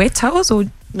try wet towels or?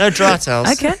 No dry towels.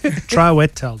 Okay. Try a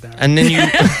wet towel, Darren.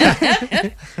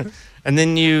 And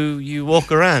then you walk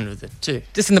around with it too.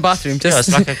 Just in the bathroom. Just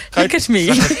it's like a coat, look at me.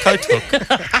 It's like a coat hook.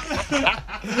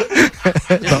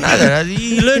 Didn't know that.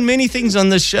 You learn many things on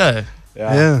this show.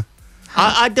 Yeah.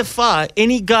 I defy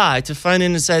any guy to phone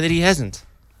in and say that he hasn't.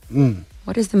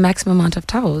 What is the maximum amount of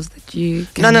towels that you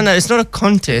can... No. It's not a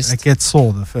contest. It gets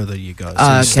sore the further you go. So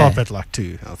Okay. you stop at like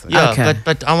 2, I think. Yeah, Okay.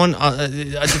 but I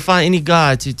defy any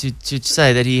guy to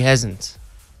say that he hasn't.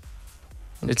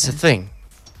 It's a thing.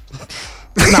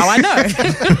 Now I know.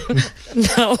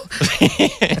 No.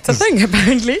 It's a thing,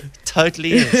 apparently.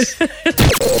 Totally is.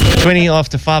 20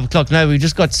 after 5 o'clock. No, we've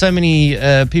just got so many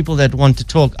people that want to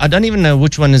talk. I don't even know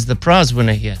which one is the prize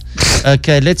winner here.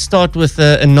 Okay, let's start with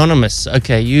Anonymous.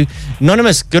 Okay,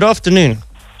 Anonymous, good afternoon.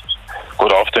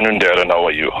 Good afternoon, Darren. How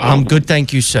are you? I'm good,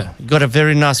 thank you, sir. You got a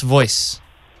very nice voice.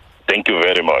 Thank you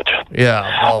very much. Yeah.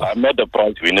 Well, I'm not the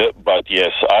prize winner, but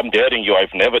yes, I'm daring you.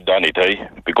 I've never done it, hey?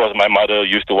 Because my mother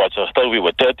used to watch us till we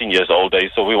were 13 years old, eh?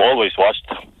 So we've always watched.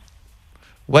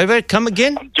 wait, come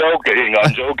again? I'm joking,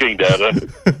 Darren.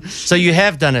 So you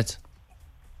have done it?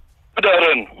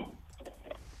 Darren.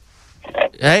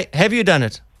 Hey, have you done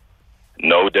it?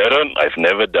 No, Darren, I've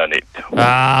never done it.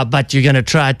 But you're going to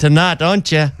try it tonight,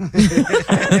 aren't you?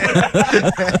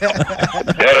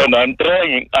 Darren,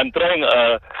 I'm trying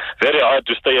very hard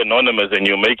to stay anonymous, and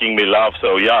you're making me laugh,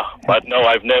 so yeah. But no,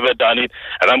 I've never done it,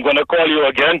 and I'm going to call you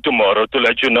again tomorrow to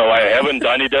let you know I haven't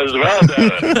done it as well,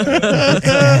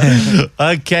 Darren.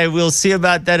 Okay, we'll see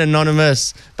about that,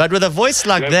 Anonymous. But with a voice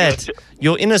like that,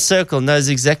 your inner circle knows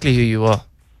exactly who you are.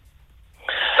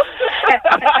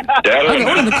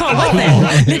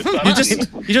 You're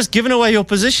just giving away your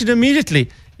position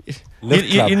immediately.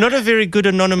 You're not a very good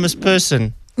anonymous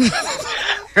person.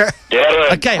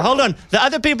 Okay, hold on. The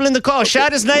other people in the car,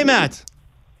 shout his name out.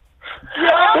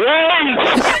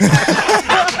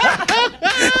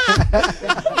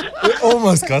 We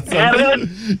almost got something.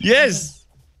 Yes.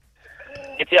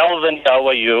 It's Alvin. How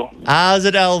are you? How's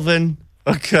it, Alvin?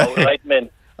 Okay. All right, man.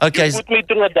 Okay. You put me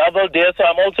through a double dare, so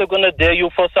I'm also going to dare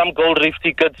you for some Gold Reef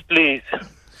tickets, please.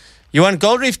 You want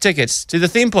Gold Reef tickets to the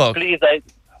theme park? Please,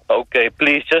 okay,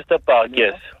 please, just the park,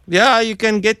 yes. Yeah, you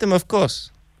can get them, of course.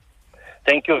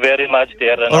 Thank you very much,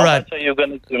 Darren. All right. How much are you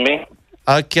going to do me?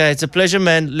 Okay, it's a pleasure,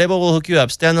 man. Lebo will hook you up.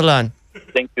 Stay on the line.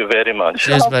 Thank you very much.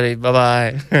 Cheers, buddy.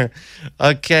 Bye-bye.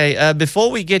 Okay,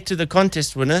 before we get to the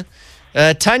contest winner,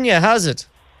 Tanya, how's it?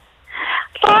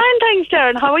 Fine, thanks,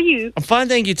 Darren. How are you? I'm fine,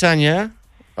 thank you, Tanya.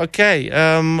 Okay,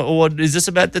 what is this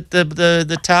about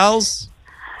the towels?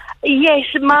 Yes,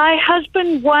 my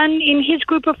husband won in his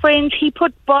group of friends. He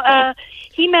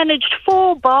he managed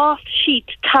 4 bath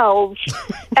sheet towels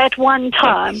at one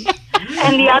time,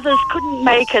 and the others couldn't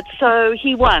make it, so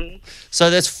he won. So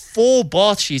that's 4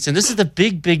 bath sheets, and this is the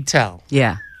big towel.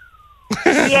 Yeah.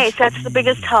 Yes, that's the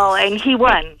biggest towel, and he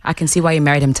won. I can see why you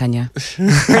married him, Tanya. Strength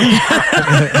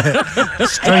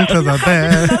of the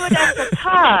bear.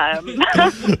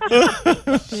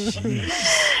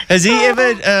 Has he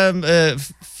ever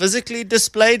physically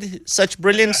displayed such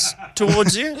brilliance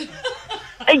towards you?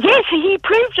 Yes, he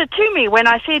proved it to me when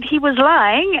I said he was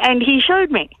lying, and he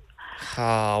showed me.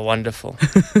 Ah, wonderful.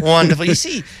 Wonderful. You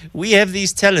see, we have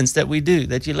these talents that we do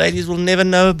that you ladies will never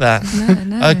know about.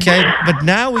 No. Okay, but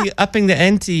now we're upping the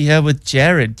ante here with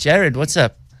Jared. Jared, what's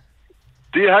up?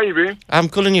 Dear, how you been? I'm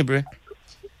calling you, bro.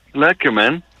 Lekker,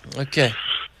 man. Okay.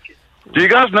 Do you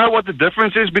guys know what the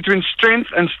difference is between strength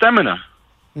and stamina?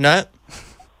 No.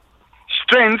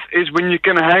 Strength is when you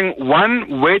can hang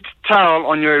one wet towel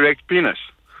on your erect penis.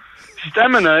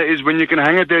 Stamina is when you can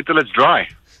hang it there till it's dry.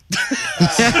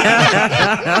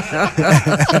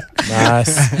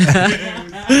 Nice.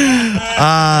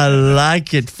 I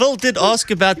like it. Phil did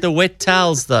ask about the wet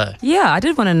towels, though. Yeah, I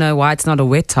did want to know why it's not a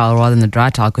wet towel rather than a dry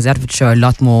towel, because that would show a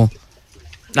lot more,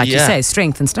 like you say,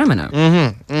 strength and stamina.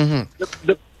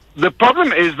 The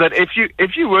problem is that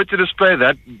if you were to display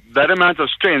that amount of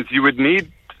strength, you would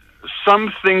need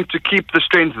something to keep the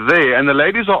strength there, and the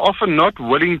ladies are often not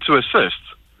willing to assist.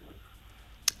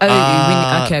 We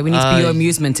need to be your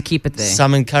amusement to keep it there.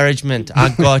 Some encouragement. I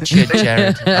got you,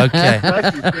 Jared. Okay.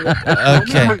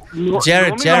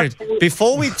 Jared,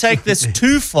 before we take this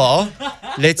too far,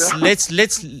 let's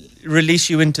release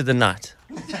you into the night.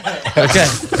 Okay.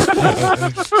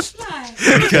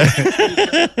 Okay.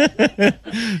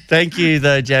 Thank you,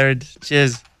 though, Jared.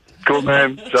 Cheers. Cool,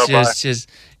 man. Cheers.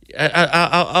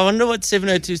 I wonder what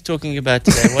 702 is talking about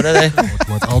today. What are they?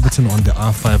 What's Alberton on the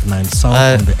R59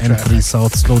 South, on the N3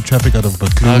 South, slow traffic out of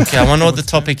Berkeley. Okay, I wonder what the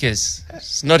topic is.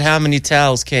 It's not how many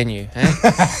towels can you, eh?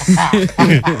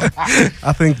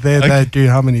 I think they do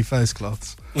how many face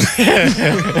cloths.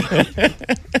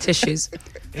 Tissues.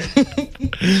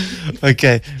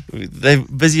 Okay, they're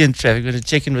busy in traffic. We're going to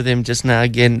check in with them just now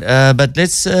again. But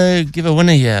let's give a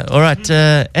winner here. All right,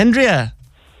 Andrea.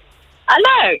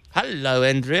 Hello. Hello,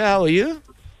 Andrea. How are you?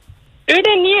 Good,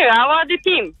 and you? How are the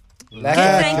team? Good,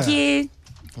 thank you.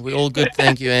 We're all good,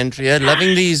 thank you, Andrea.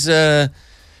 Loving these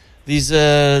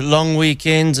long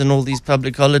weekends and all these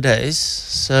public holidays.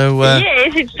 So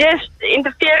yes, it's just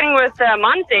interfering with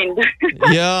month end.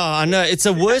 Yeah, I know. It's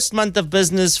a worst month of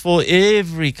business for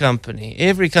every company.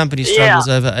 Every company struggles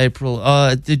over April.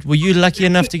 Were you lucky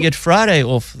enough to get Friday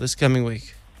off this coming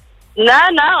week? No,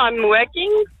 I'm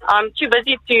working. I'm too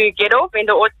busy to get off, and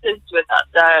the auditor's with us.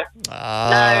 So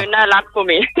no luck for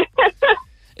me.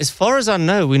 As far as I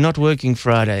know, we're not working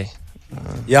Friday.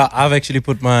 Yeah, I've actually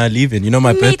put my leave in. You know,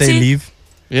 my birthday leave.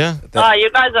 Yeah.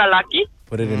 You guys are lucky.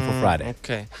 Put it in for Friday.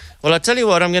 Okay. Well, I'll tell you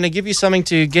what, I'm going to give you something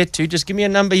to get to. Just give me a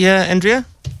number here, Andrea.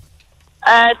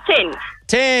 10.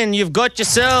 10. You've got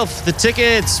yourself the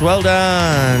tickets. Well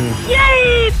done.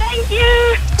 Yay, thank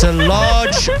you. To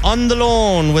Lodge on the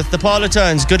Lawn with the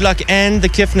Parlotones. Good luck and the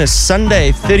Kiffness.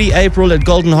 Sunday, 30 April at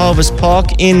Golden Harvest Park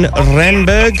in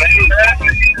Randburg.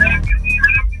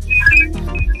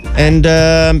 And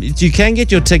you can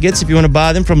get your tickets if you want to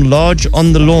buy them from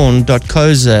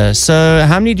lodgeonthelawn.coza. So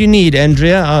how many do you need,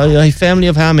 Andrea? A family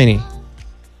of how many?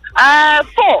 4.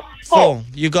 4.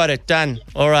 You got it. Done.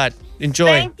 All right. Enjoy.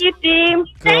 Thank you, team.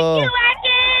 Cool. Thank you,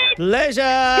 Rocket.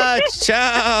 Pleasure.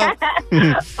 Ciao.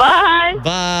 Bye.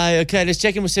 Bye. Okay, let's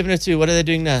check in with 702. What are they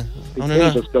doing now? I want to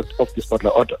know. Of this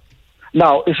particular order.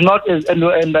 Now, it's not,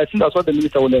 and I think that's what the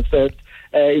minister would have said.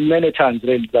 In many times,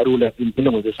 really, that will have been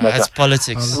dealing with this matter. That's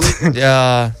politics.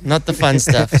 Yeah, not the fun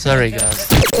stuff. Sorry, guys.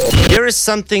 Here is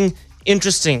something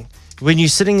interesting. When you're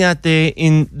sitting out there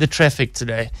in the traffic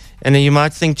today, and you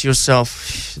might think to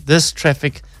yourself, this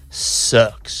traffic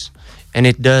sucks. And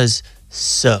it does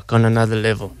suck on another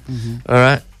level. All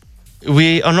right?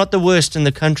 We are not the worst in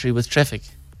the country with traffic.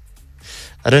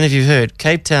 I don't know if you've heard,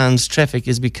 Cape Town's traffic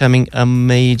is becoming a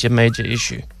major, major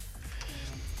issue.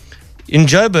 In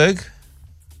Joburg,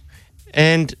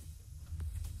 and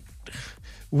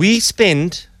we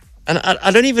spend, and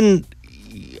I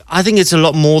think it's a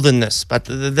lot more than this, but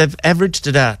they've averaged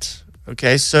it out.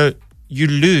 Okay, so you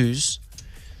lose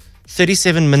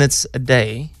 37 minutes a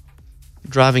day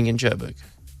driving in Joburg.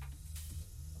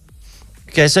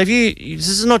 Okay, so this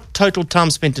is not total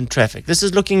time spent in traffic. This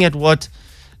is looking at what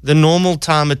the normal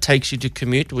time it takes you to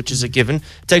commute, which is a given.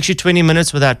 It takes you 20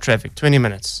 minutes without traffic, 20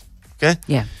 minutes. Okay?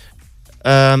 Yeah.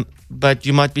 But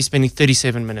you might be spending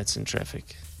 37 minutes in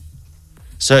traffic.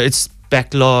 So it's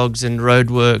backlogs and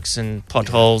roadworks and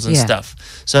potholes and stuff.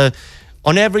 So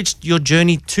on average, your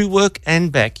journey to work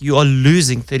and back, you are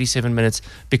losing 37 minutes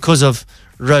because of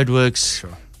roadworks,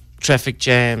 traffic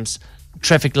jams,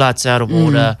 traffic lights out of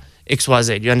order,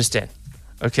 XYZ. You understand?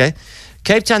 Okay?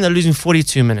 Cape Town, they're losing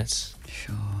 42 minutes.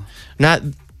 Sure. Now,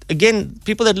 again,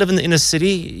 people that live in the inner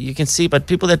city, you can see, but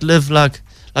people that live like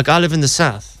I live in the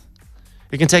south,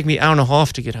 it can take me an hour and a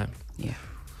half to get home. Yeah.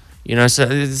 You know, so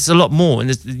it's a lot more.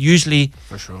 And it's usually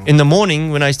in the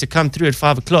morning when I used to come through at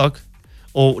 5 o'clock,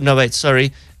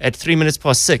 at 3 minutes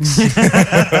past 6.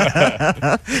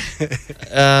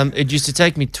 It used to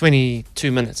take me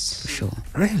 22 minutes. Sure.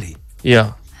 Really?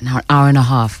 Yeah. An hour and a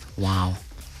half. Wow.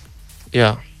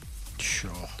 Yeah.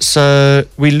 Sure. So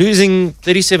we're losing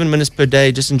 37 minutes per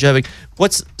day just in Joburg.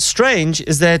 What's strange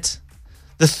is that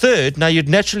the third, now you'd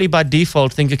naturally by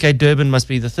default think, okay, Durban must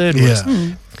be the third worst.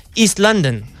 East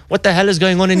London. What the hell is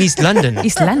going on in East London?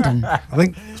 East London. I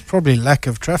think it's probably lack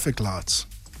of traffic lights.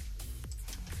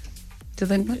 Do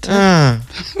they not?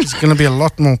 There's going to be a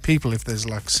lot more people if there's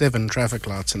like 7 traffic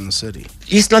lights in the city.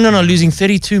 East London are losing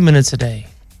 32 minutes a day.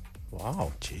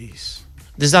 Wow. Jeez.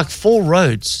 There's like 4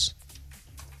 roads.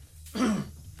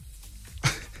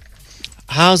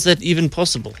 How's that even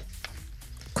possible?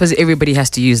 Because everybody has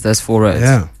to use those 4 roads.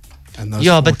 Yeah. And those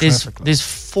Yeah, 4 but there's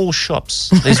 4 shops.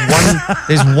 There's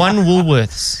one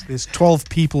Woolworths. There's 12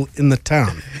 people in the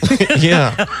town.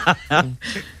 Yeah.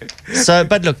 So,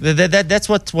 but look, that's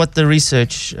what the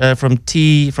research from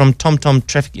TomTom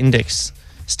Traffic Index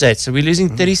states. So we're losing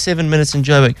 37 minutes in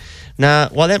Joburg. Now,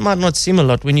 while that might not seem a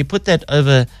lot, when you put that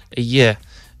over a year,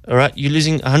 all right, you're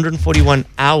losing 141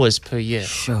 hours per year.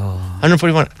 Sure.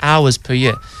 141 hours per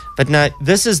year. But now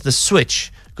this is the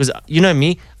switch, because you know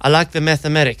me, I like the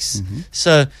mathematics.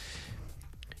 So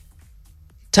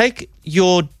take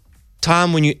your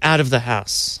time when you're out of the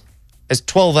house as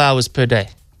 12 hours per day.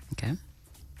 Okay.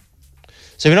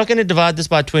 So we're not going to divide this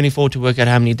by 24 to work out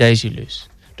how many days you lose.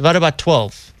 Divide it by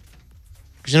 12,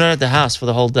 because you're not at the house for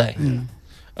the whole day.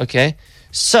 Okay?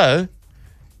 So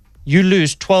you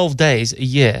lose 12 days a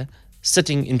year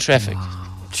sitting in traffic.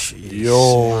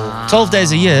 12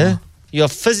 days a year, you're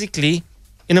physically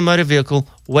in a motor vehicle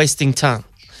wasting time.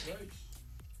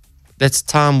 That's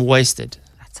time wasted.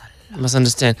 You must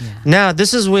understand. Now,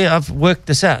 this is where I've worked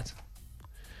this out.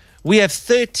 We have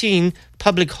 13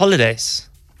 public holidays.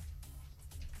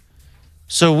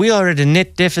 So we are at a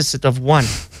net deficit of 1.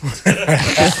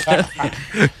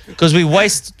 Because we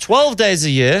waste 12 days a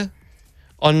year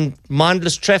on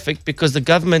mindless traffic because the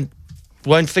government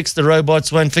won't fix the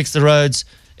robots, won't fix the roads,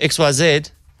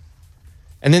 XYZ.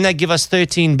 And then they give us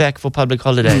 13 back for public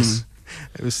holidays.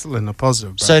 It was still in a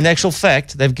positive. So in actual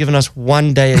fact, they've given us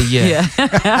 1 day a year.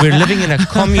 We're living in a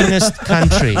communist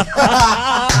country.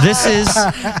 This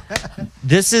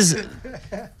is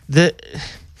the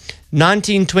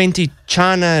 1920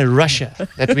 China, Russia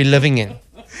that we're living in.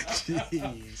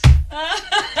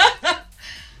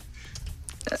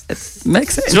 It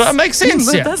makes sense. So it makes sense.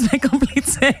 It Yeah. does make complete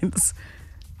sense.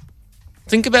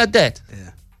 Think about that.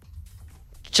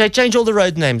 Change all the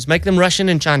road names. Make them Russian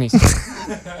and Chinese.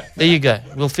 There you go.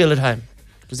 We'll feel at home.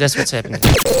 Because that's what's happening.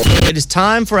 It is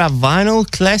time for our vinyl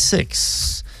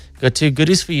classics. Got 2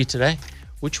 goodies for you today.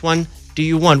 Which one do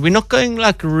you want? We're not going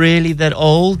like really that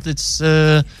old. It's,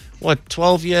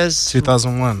 12 years?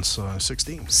 2001, so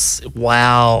 16.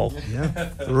 Wow. Yeah.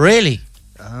 Really?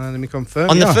 Let me confirm.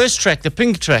 On the first track, the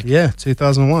pink track? Yeah,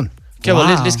 2001. Okay, well,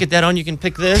 let's get that on. You can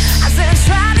pick this. I said,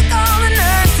 try to call the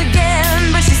nurse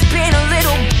again, but she's been a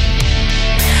little.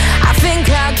 I think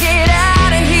I'll get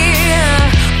out of here.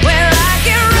 Well, I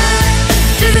can run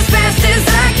just as fast as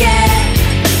I can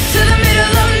to the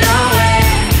middle of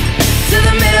nowhere, to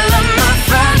the middle of my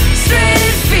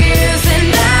frustrated fears, and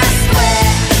I swear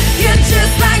you're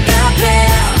just like a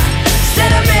pill. Instead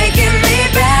of making me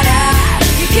better,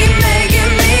 you keep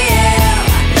making me ill.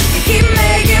 You keep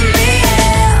making me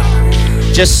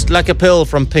ill. Just Like a Pill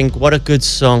from Pink. What a good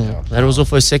song. That was off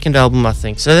her second album, I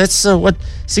think. So that's,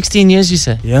 16 years, you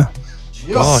say? Yeah.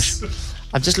 Gosh.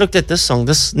 I've just looked at this song.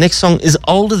 This next song is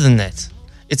older than that.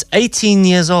 It's 18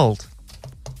 years old.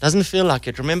 Doesn't feel like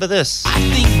it. Remember this? I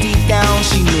think deep down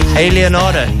she knew. Hey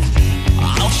Leonardo.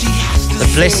 All she has to The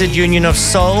Blessed Union of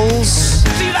Souls.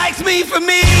 She likes me for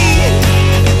me,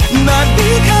 not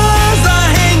because I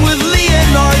hang with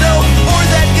Leonardo or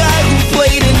that guy who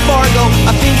played in Fargo.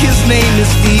 I think his name is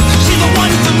Steve. She's the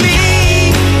one for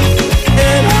me,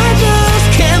 and I just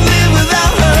can't live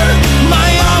without her. My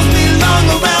arms belong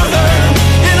around her,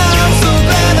 and I'm so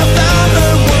glad I found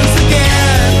her once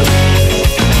again.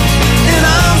 And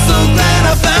I'm so glad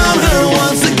I found her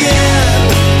once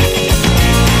again.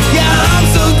 Yeah, I'm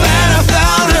so glad I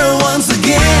found her once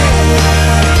again.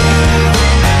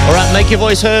 All right, make your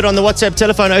voice heard on the WhatsApp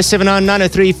telephone 079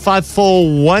 903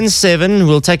 5417.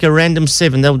 We'll take a random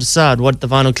 7. They'll decide what the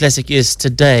vinyl classic is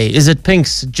today. Is it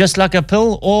Pink's Just Like a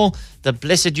Pill or the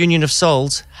Blessed Union of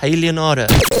Souls, Hey Leonardo?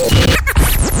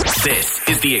 This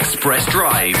is the Express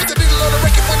Drive.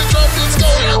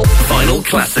 Vinyl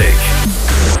Classic.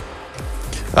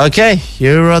 Okay,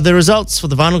 here are the results for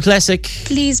the vinyl classic.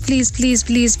 Please, please, please,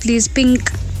 please, please,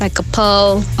 Pink, Like a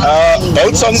Pearl.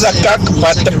 Both songs are cuck,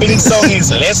 but the Pink song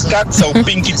is less cuck, so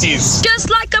Pink it is. Just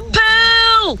like a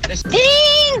pearl.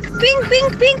 Pink, pink,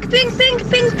 pink, pink, pink, pink,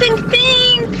 pink, pink,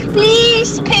 pink.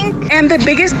 Please, Pink. I'm the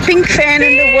biggest Pink fan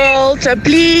in the world, so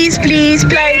please, please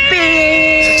play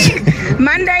Pink.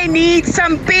 need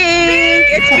some pink.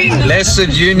 It's pink. Blessed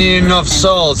Union of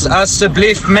Souls,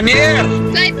 alsjeblieft, meneer.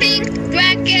 Fly pink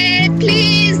bracket,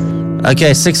 please.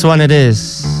 Okay, 6-1 it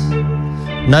is.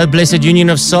 No Blessed Union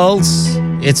of Souls.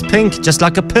 It's pink, just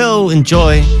like a pill.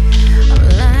 Enjoy.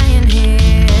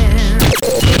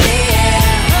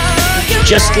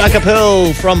 Just like a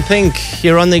pill from Pink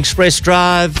here on the Express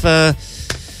Drive.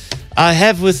 I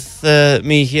have with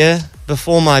me here,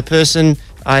 before my person,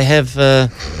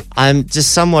 I'm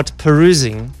just somewhat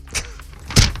perusing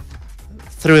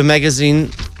through a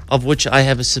magazine of which I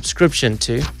have a subscription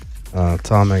to.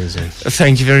 Time magazine.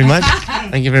 Thank you very much.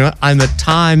 Thank you very much. I'm a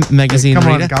Time magazine Come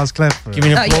reader. on, guys, clap for Give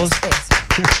me an Oh, applause. yes.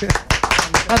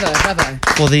 Bravo.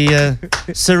 For the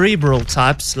cerebral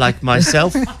types like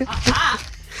myself.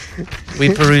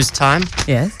 We peruse Time.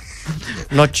 Yes.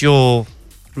 Not your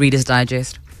Reader's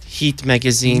Digest. Heat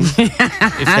magazine.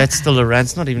 If that's still around.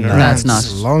 It's not even No, around. it's not.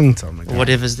 A long time ago.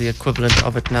 Whatever's the equivalent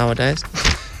of it nowadays.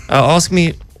 Ask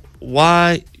me,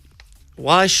 why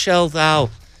shall thou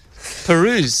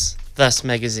peruse thus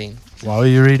magazine? Why are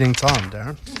you reading Time,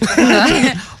 Darren?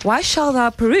 Why shall thou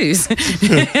peruse?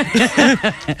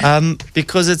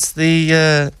 Because it's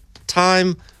the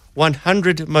Time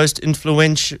 100 most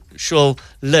influential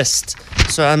list.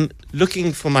 So I'm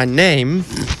looking for my name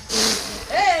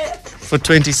for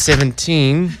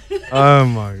 2017. Oh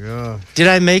my God. Did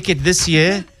I make it this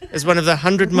year as one of the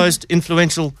 100 most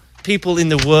influential people in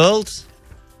the world?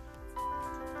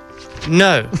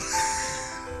 No.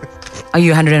 Are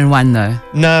you 101 though?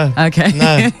 No. Okay.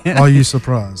 No. Are you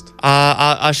surprised?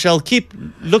 I shall keep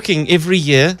looking every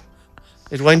year.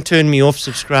 It won't turn me off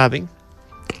subscribing.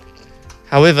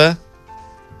 However,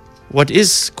 what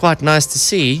is quite nice to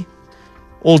see,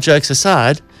 all jokes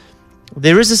aside,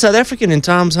 there is a South African in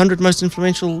Time's 100 most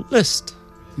influential list.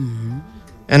 Mm-hmm.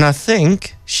 And I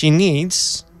think she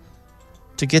needs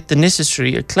to get the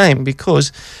necessary acclaim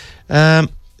because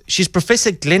she's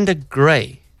Professor Glenda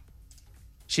Gray.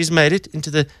 She's made it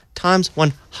into the Times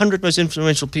 100 most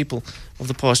influential people of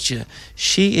the past year.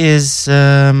 She is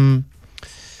the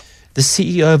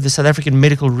CEO of the South African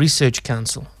Medical Research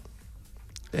Council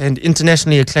and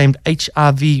internationally acclaimed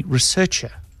HIV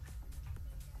researcher.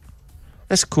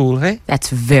 That's cool, hey? That's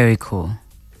very cool.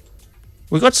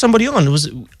 We got somebody on.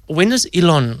 When is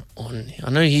Elon on? I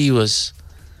know he was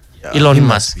Yeah, Elon he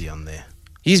Musk. must be on there.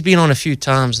 He's been on a few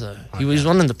times though. He was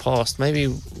on in the past, maybe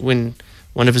when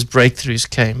one of his breakthroughs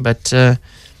came. But she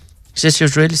says she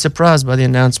was really surprised by the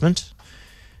announcement.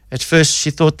 At first,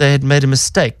 she thought they had made a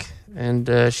mistake and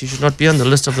she should not be on the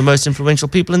list of the most influential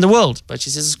people in the world. But she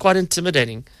says it's quite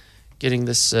intimidating getting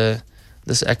this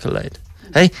this accolade.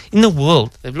 Hey, in the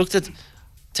world, they've looked at,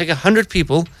 take 100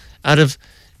 people out of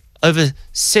over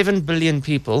 7 billion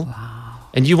people,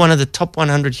 and you're one of the top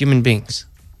 100 human beings.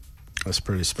 That's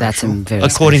pretty special. That's very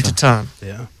according special. to Time.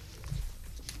 Yeah.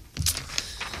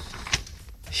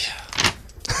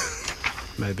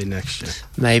 Maybe next year.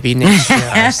 Maybe next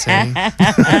year, I say.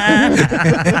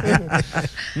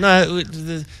 No,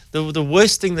 the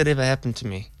worst thing that ever happened to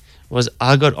me was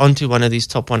I got onto one of these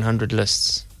top 100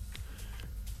 lists.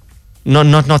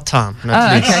 Not Time. No,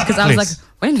 please, okay, because I was like, please.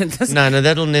 when did this? No,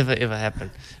 that'll never ever happen.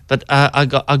 But I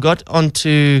got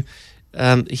onto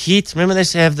Heat. Remember they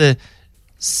used to have the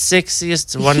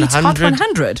sexiest 100. Heat's Hot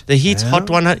 100. The Heat's Hot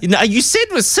 100. No, you said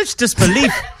with such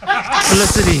disbelief,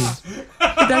 Felicity.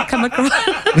 Did that come across?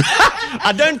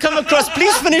 I don't come across.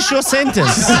 Please finish your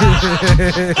sentence.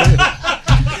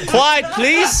 Quiet,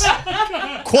 please.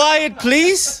 Quiet,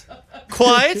 please.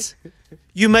 Quiet.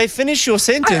 You may finish your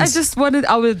sentence. I just wanted.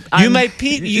 You may.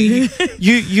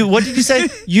 You. What did you say?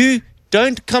 You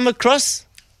don't come across.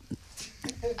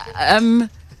 I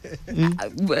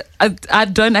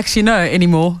don't actually know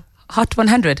anymore. Hot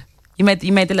 100. You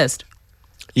made the list.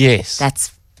 Yes.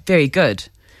 That's very good.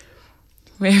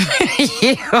 Where were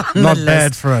you on Not the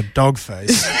bad list? for a dog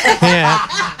face. Yeah,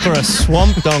 for a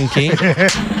swamp donkey.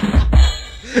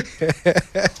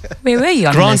 Where were you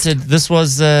on Granted, the list? this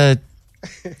was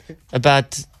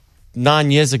about 9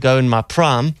 years ago in my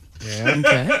prime. Yeah.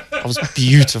 Okay. I was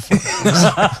beautiful.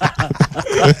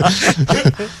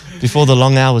 Before the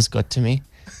long hours got to me.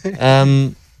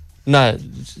 No,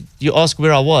 you ask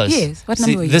where I was. Yes, what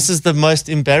number were you? This is the most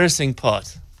embarrassing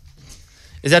part.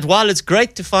 Is that while it's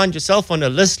great to find yourself on a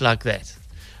list like that,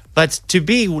 but to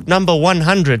be number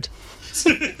 100,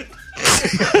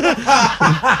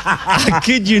 I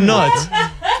kid you not,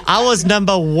 I was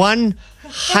number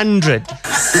 100.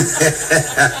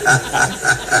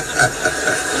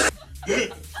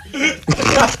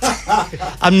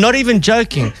 I'm not even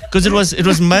joking, because it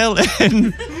was male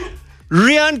and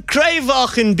Rian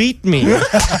Krayvachen beat me.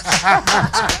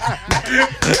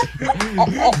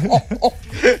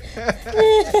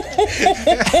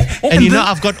 And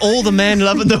I've got all the man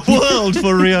love in the world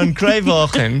for Rian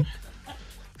Kruiwagen.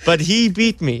 But he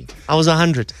beat me. I was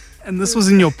 100. And this was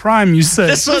in your prime, you said.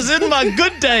 This was in my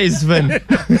good days, man.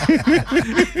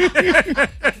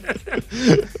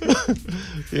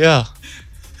 Yeah.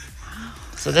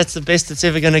 So that's the best it's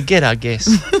ever going to get, I guess.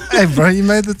 Hey, bro, you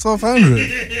made the top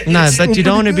 100. No, but you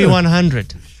don't want to be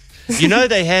 100.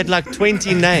 They had like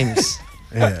 20 names.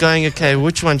 Yeah. Going, okay,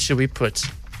 which one should we put?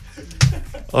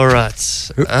 All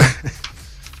right.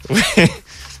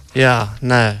 Yeah,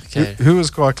 no. Okay. Who was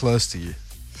quite close to you?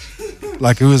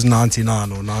 Like, who was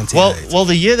 99 or 98? Well,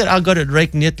 the year that I got it,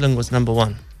 Rake Nietling was number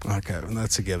 1. Okay, well,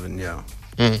 that's a given, yeah.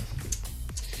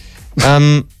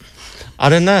 I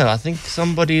don't know. I think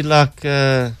somebody like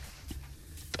Herschel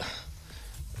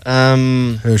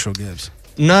Gibbs.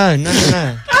 No. No.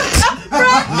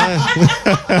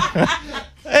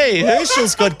 Hey,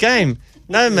 Herschel's got game.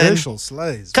 No, man. Herschel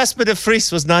slays. Casper de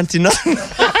Vries was 99.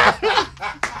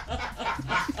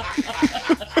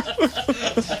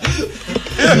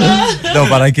 No,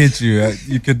 but I get you.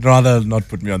 You could rather not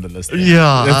put me on the list.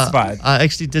 Yeah, That's fine. I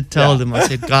actually did tell them. I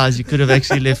said, guys, you could have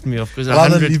actually left me off because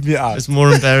Rather 100 leave me out. is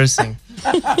more embarrassing.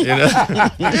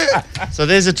 So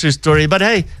there's a true story. But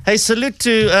hey, salute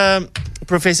to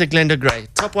Professor Glenda Gray,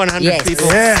 top 100 people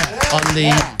on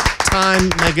the Time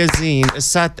magazine, a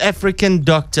South African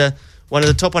doctor, one of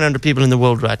the top 100 people in the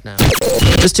world right now.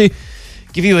 Just to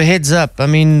give you a heads up, I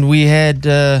mean, we had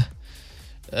a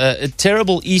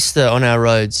terrible Easter on our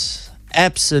roads.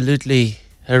 Absolutely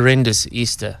horrendous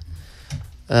Easter.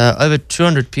 Over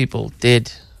 200 people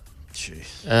dead.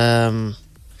 And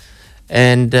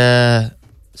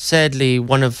sadly,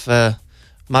 one of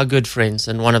my good friends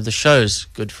and one of the show's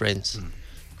good friends,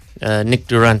 Nick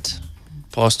Durant,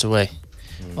 passed away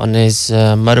on his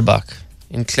motorbike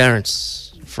in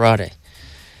Clarence Friday.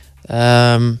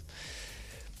 Not...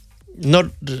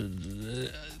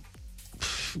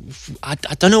 I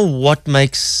don't know what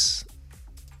makes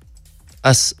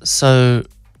us so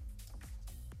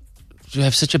to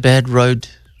have such a bad road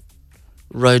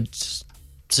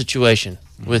situation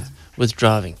with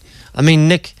driving. I mean,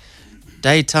 Nick,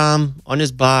 daytime on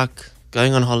his bike,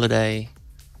 going on holiday.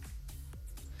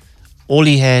 All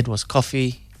he had was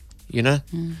coffee,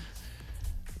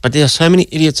 But there are so many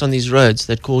idiots on these roads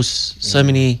that cause so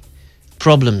many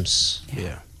problems.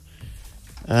 Yeah.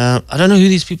 I don't know who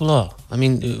these people are. I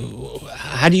mean,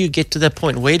 how do you get to that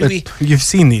point? Where do we... You've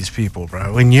seen these people,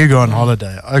 bro. When you go on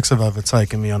holiday, Oaks have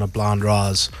overtaken me on a blind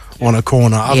rise on a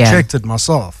corner. I've checked it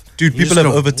myself. Dude, people have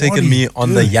overtaken me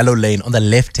on the yellow lane, on the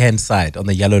left-hand side, on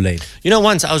the yellow lane.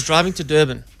 Once I was driving to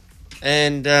Durban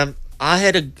and I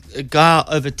had a guy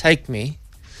overtake me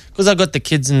because I got the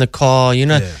kids in the car,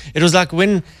 It was like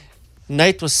when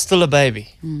Nate was still a baby.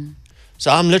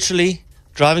 So I'm literally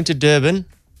driving to Durban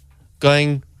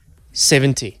going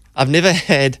 70. I've never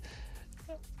had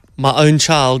my own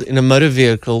child in a motor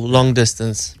vehicle long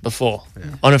distance before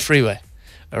on a freeway.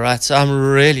 All right, so I'm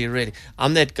really,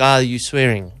 I'm that guy you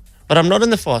swearing. But I'm not in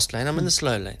the fast lane, I'm in the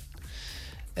slow lane.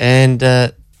 And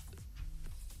then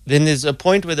there's a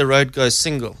point where the road goes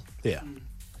single. Yeah.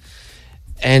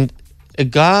 And a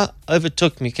guy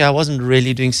overtook me. Okay, I wasn't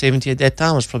really doing 70 at that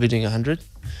time, I was probably doing 100.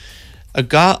 A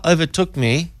guy overtook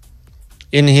me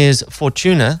in his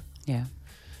Fortuner. Yeah.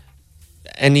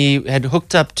 And he had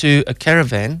hooked up to a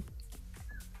caravan,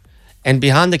 and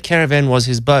behind the caravan was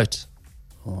his boat.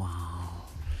 Wow.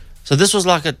 So this was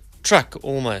like a truck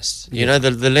almost,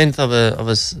 the length of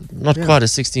a not quite a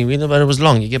 16-wheeler, but it was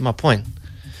long, you get my point.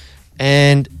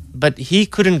 But he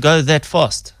couldn't go that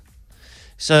fast.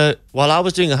 So while I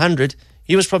was doing 100,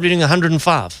 he was probably doing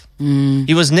 105.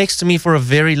 He was next to me for a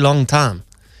very long time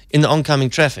in the oncoming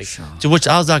traffic, to which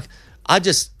I was like, I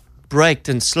just braked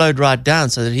and slowed right down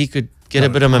so that he could get a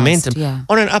bit of momentum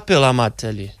on an uphill, I might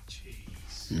tell you.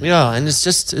 Yeah, and it's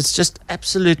just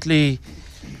absolutely,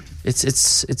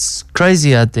 it's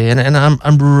crazy out there, and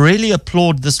I'm really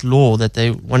applaud this law that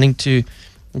they're wanting to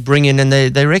bring in, and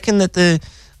they reckon that they're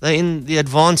in the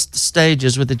advanced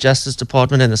stages with the Justice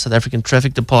Department and the South African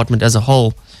Traffic Department as a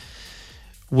whole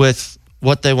with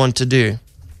what they want to do.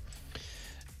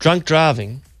 Drunk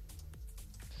driving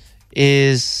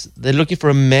they're looking for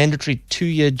a mandatory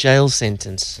 2-year jail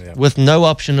sentence with no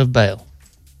option of bail.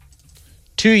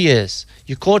 2 years.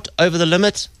 You're caught over the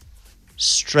limit,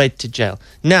 straight to jail.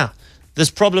 Now, this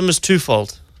problem is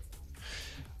twofold.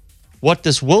 What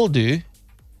this will do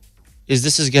is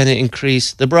this is going to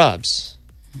increase the bribes.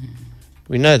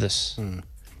 We know this.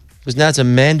 Because now it's a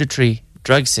mandatory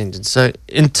drug sentence. So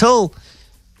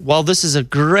while this is a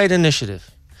great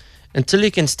initiative, until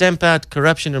you can stamp out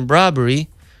corruption and bribery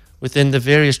within the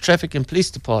various traffic and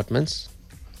police departments,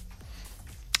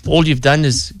 all you've done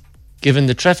is given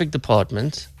the traffic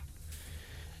department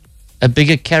a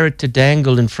bigger carrot to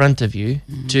dangle in front of you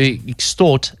to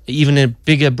extort even a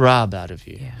bigger bribe out of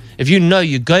you. Yeah. If you know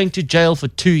you're going to jail for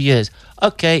 2 years,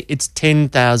 okay, it's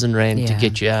 10,000 Rand to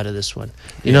get you out of this one.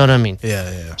 You know what I mean?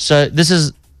 Yeah. So this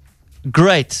is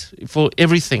great for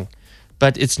everything,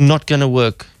 but it's not going to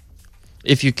work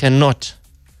if you cannot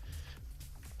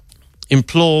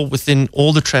implore within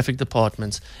all the traffic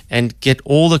departments and get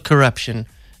all the corruption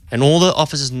and all the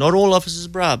officers, not all officers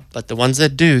bribe, but the ones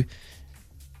that do,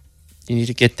 you need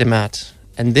to get them out.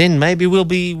 And then maybe we'll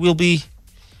be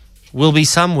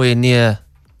somewhere near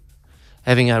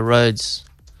having our roads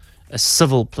a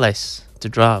civil place to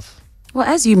drive. Well,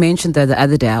 as you mentioned though the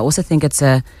other day, I also think it's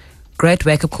a great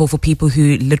wake-up call for people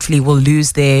who literally will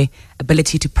lose their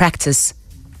ability to practice.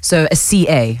 So a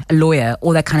CA, a lawyer,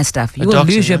 all that kind of stuff. You will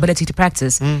lose your ability to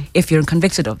practice if you're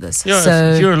convicted of this. Yeah,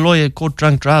 so if you're a lawyer caught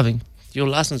drunk driving, your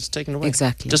license is taken away.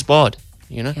 Exactly. Disbarred,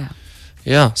 you know?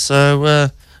 Yeah, so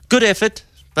good effort,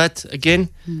 but again,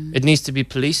 it needs to be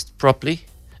policed properly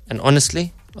and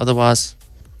honestly. Otherwise,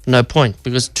 no point,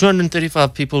 because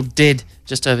 235 people dead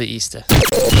just over Easter.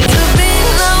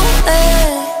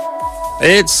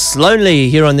 It's lonely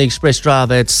here on the Express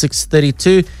Drive at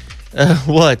 6:32.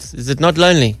 What? Is it not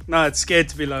lonely? No, it's scared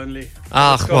to be lonely.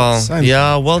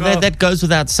 That goes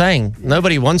without saying.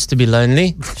 Nobody wants to be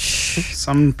lonely.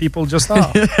 Some people just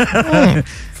are.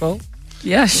 Phil?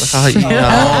 Yes. I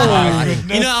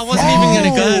wasn't even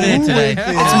going to go there today.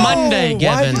 It's Monday,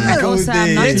 Gavin. And also,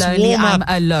 I'm not lonely. I'm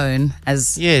alone,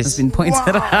 as has been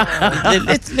pointed out.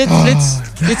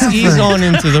 Let's ease on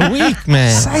into the week,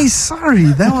 man. Say sorry.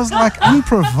 That was like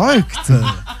unprovoked.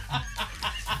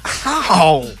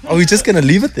 How? Are we just going to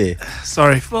leave it there?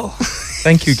 Sorry, Phil.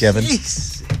 Thank you, Gavin.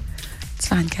 It's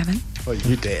fine, Kevin. Oh,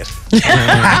 you dead.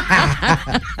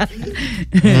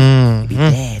 Be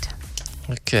dead.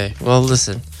 Okay, well,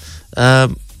 listen.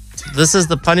 This is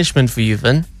the punishment for you,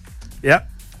 Vin. Yeah.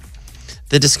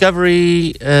 The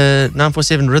Discovery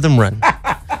 947 Rhythm Run.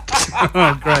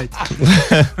 Oh, great.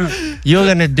 You're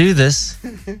going to do this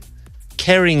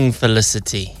carrying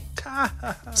Felicity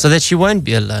so that she won't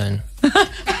be alone.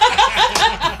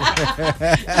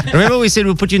 Remember we said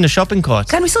we'll put you in the shopping cart?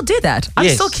 Can we still do that? I'm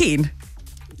Yes. still keen.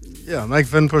 Yeah, make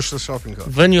Vin push the shopping cart.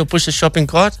 Vin, you'll push the shopping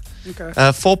cart. Okay.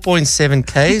 4.7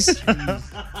 Ks.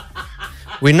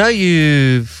 We know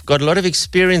you've got a lot of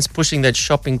experience pushing that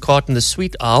shopping cart in the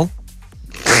sweet aisle.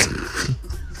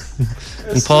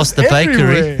 And past the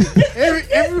bakery.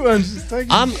 Everyone's just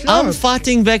taking I'm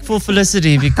fighting back for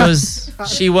Felicity because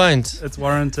she won't. It's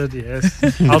warranted, yes.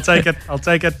 I'll take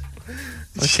it.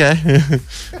 Okay.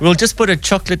 We'll just put a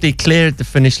chocolate eclair at the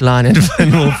finish line and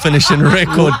we'll finish in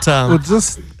record time. We'll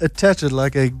just attach it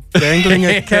like a dangling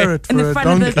a carrot In for the a front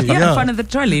donkey. of the, in front of the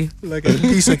trolley. Like a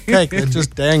piece of cake that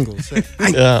just dangles.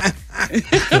 Yeah.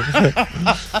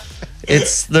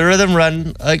 It's the Rhythm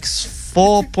Run. It's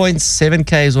 4.7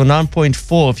 Ks or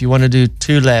 9.4 if you want to do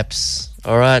 2 laps.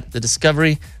 All right. The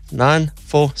Discovery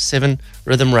 947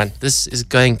 Rhythm Run. This is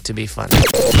going to be fun.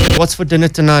 What's for dinner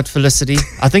tonight, Felicity?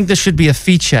 I think this should be a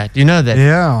feature. Do you know that?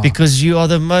 Yeah. Because you are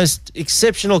the most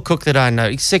exceptional cook that I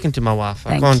know, second to my wife.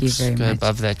 Thank I can't you very go much.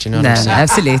 above that. You know No, what I'm saying?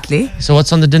 absolutely. So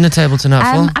what's on the dinner table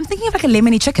tonight, Phil? I'm thinking of like a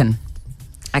lemony chicken,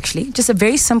 actually. Just a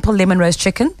very simple lemon roast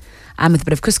chicken with a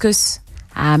bit of couscous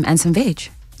and some veg.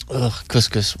 Ugh,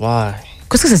 couscous. Why?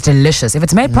 Couscous is delicious if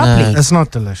it's made properly. It's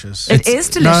not delicious. It is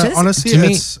delicious. No, honestly, To me-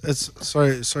 it's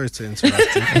sorry to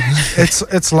interrupt you.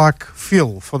 it's like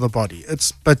fuel for the body.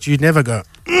 But you never go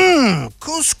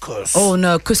couscous. Oh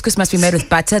no, couscous must be made with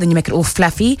butter. Then you make it all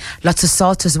fluffy, lots of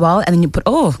salt as well, and then you put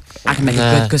I can make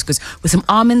a good couscous with some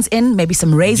almonds in, maybe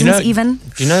some raisins even.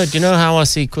 Do you know how I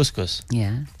see couscous?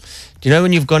 Yeah. Do you know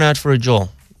when you've gone out for a jaw?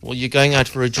 Well, you're going out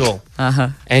for a jaw,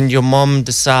 and your mom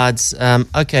decides,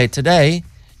 okay, today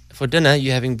for dinner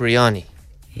you're having biryani.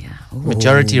 Yeah.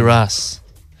 Majority rice.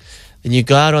 Then you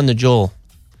go out on the jaw,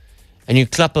 and you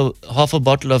clap half a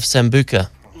bottle of sambuca.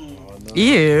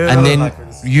 Ew. And then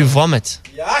you vomit.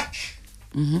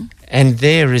 And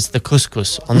there is the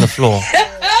couscous on the floor.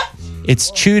 It's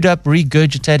chewed up,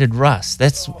 regurgitated rice.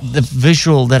 That's the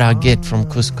visual that I get from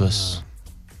couscous.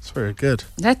 It's very good.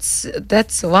 That's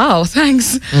wow.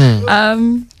 Thanks.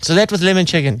 So that with lemon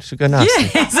chicken should go nice.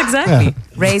 Yes, exactly.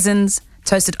 Raisins,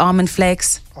 toasted almond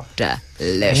flakes.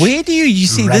 Delicious. Where do you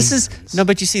see this is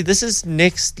this is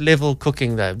next level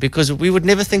cooking though, because we would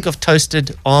never think of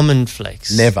toasted almond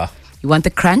flakes. Never. You want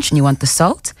the crunch and you want the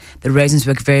salt. The raisins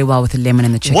work very well with the lemon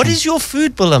and the chicken. What is your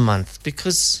food bill a month?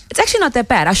 Because it's actually not that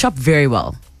bad. I shop very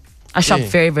well. I shop Yeah.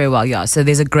 very, very well, yeah. So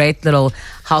there's a great little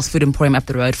health food emporium up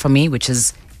the road from me, which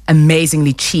is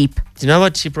amazingly cheap. Do you know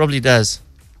what she probably does?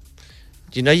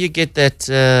 Do you know you get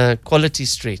that Quality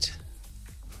Street?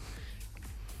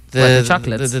 The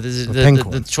chocolates?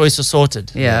 The choice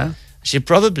assorted. Yeah. She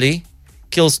probably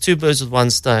kills two birds with one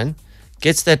stone,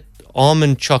 gets that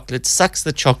almond chocolate, sucks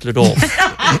the chocolate off,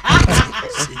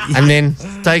 and then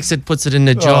takes it, puts it in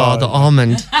a jar, the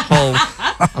almond whole.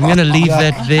 I'm going to leave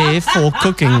that there for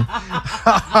cooking.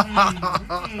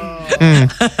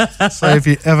 So if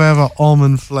you ever have an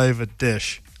almond flavored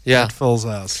dish, Yeah. it fills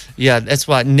ours. Yeah, that's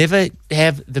why. Never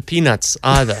have the peanuts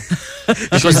either.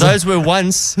 Because those were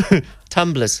once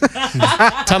tumbles.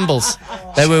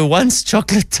 They were once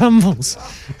chocolate tumbles.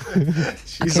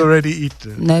 She's already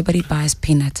eaten. Nobody buys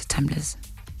peanut tumblers.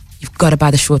 You've got to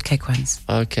buy the shortcake ones.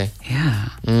 Okay. Yeah.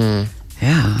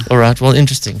 Yeah. All right. Well,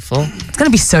 interesting, Phil. It's going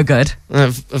to be so good.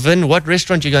 Vin, what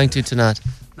restaurant you going to tonight?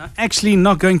 No, actually,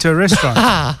 not going to a restaurant.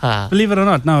 Believe it or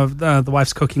not, no, the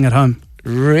wife's cooking at home.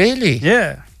 Really?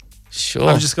 Yeah. Sure.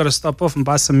 I've just got to stop off and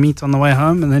buy some meat on the way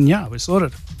home, and then, yeah, we're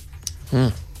sorted.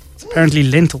 It's apparently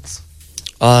lentils.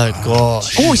 Oh,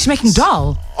 gosh. Oh, she's making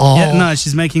dal. Oh. Yeah, no,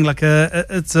 she's making like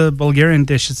it's a Bulgarian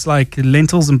dish. It's like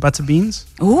lentils and butter beans.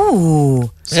 Ooh.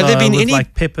 Have there been with any-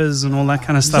 like peppers and all that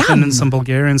kind of stuff, Yum. and some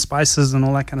Bulgarian spices and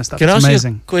all that kind of stuff. Can I It's ask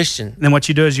amazing. you a question? And then what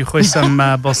you do is you hoist some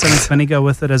balsamic vinegar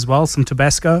with it as well, some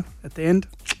Tabasco at the end.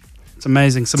 It's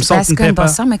amazing. Some salt and Tabasco and pepper.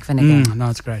 balsamic vinegar. No,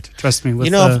 it's great. Trust me. With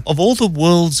You know, of all the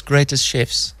world's greatest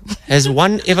chefs, has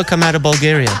one ever come out of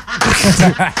Bulgaria?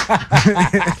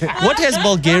 What has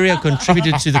Bulgaria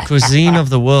contributed to the cuisine of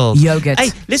the world? Yogurt. Hey,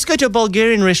 let's go to a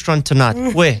Bulgarian restaurant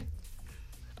tonight. Where?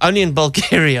 Only in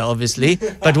Bulgaria, obviously.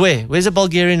 But where? Where's a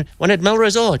Bulgarian? One at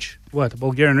Melrose Arch. What, a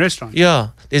Bulgarian restaurant? Yeah.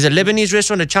 There's a Lebanese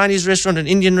restaurant, a Chinese restaurant, an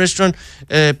Indian restaurant,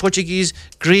 Portuguese,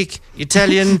 Greek,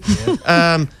 Italian,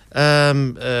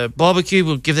 barbecue.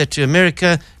 We'll give that to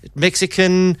America.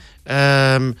 Mexican,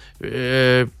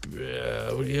 Bulgaria.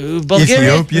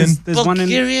 Ethiopian. There's one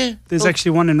Bulgaria. There's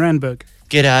actually one in Randburg.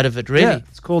 Get out of it, really? Yeah,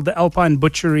 it's called the Alpine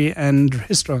Butchery and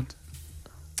Restaurant.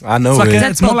 I know It's, like where.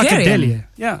 it's more like a Bulgarian. deli.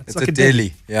 Yeah, It's like a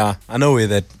deli. Yeah, I know where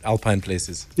that Alpine place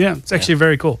is. Yeah, it's actually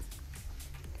very cool.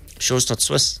 Sure it's not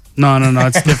Swiss. No,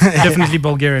 it's definitely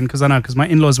Bulgarian because I know, because my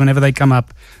in-laws, whenever they come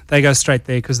up, they go straight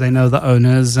there because they know the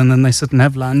owners, and then they sit and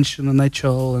have lunch, and then they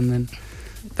chill, and then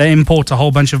they import a whole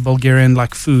bunch of Bulgarian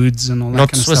like foods and all that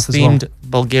Not kind of stuff as Swiss-themed,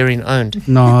 well. Bulgarian owned.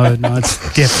 No, it's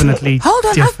definitely. Hold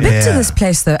on, I've been to Yeah. this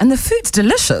place though, and the food's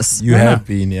delicious. You I have know.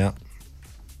 been, yeah.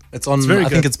 It's on, It's very I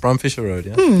think good. it's Bram Fisher Road,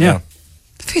 yeah? Yeah.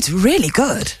 The food's really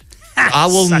good. I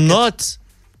will not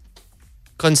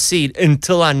concede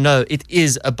until I know it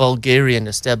is a Bulgarian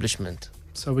establishment.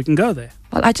 So we can go there.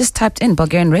 Well, I just typed in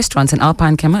Bulgarian restaurants and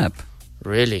Alpine came up.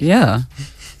 Really? Yeah.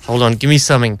 Hold on, give me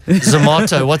something.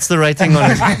 Zomato, what's the rating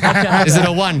on it? Is it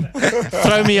a 1?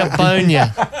 Throw me a bone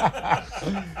here.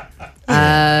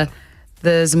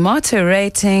 The Zomato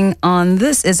rating on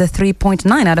this is a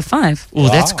 3.9 out of 5. Oh,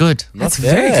 that's good. That's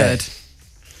very good.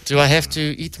 Do I have to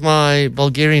eat my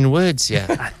Bulgarian words here?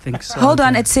 I think so. Hold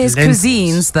on, it says Lentils.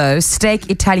 cuisines though. Steak,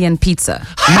 Italian, pizza.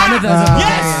 None of those are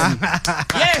Bulgarian.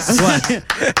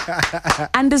 Yes!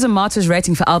 Under Zomato's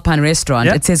rating for Alpine restaurant,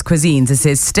 Yeah. it says cuisines. It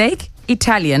says steak,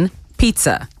 Italian,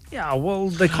 pizza. Yeah, well,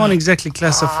 they can't exactly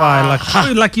classify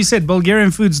like you said. Bulgarian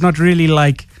food's not really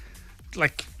like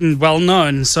well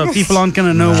known, so people aren't going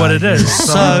to know what it is.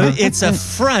 So it's a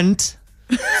front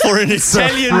for an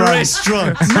Italian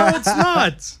restaurant. No, it's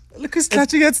not. Look who's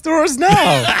clutching at stores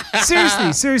now.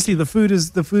 Seriously, the food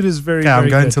is very. Yeah, I'm very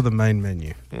going good. to the main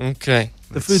menu. Okay.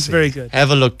 The food's very good.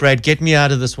 Have a look, Brad. Get me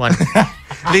out of this one.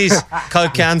 Please,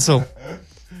 co-counsel.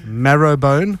 Marrow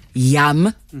bone,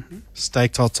 Yum.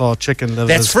 steak tartare, chicken livers.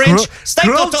 That's French. Steak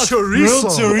grilled tartare.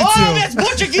 chorizo. Oh, that's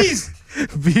Portuguese.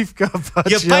 Beef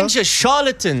carpaccio. You bunch of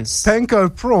charlatans.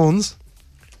 Panko prawns,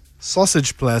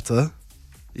 sausage platter.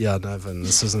 Yeah, no, Vin,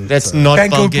 this isn't. That's not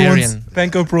Bulgarian.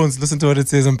 Panko prawns. Listen to what it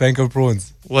says on panko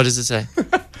prawns. What does it say?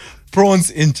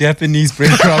 Prawns in Japanese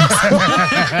breadcrumbs.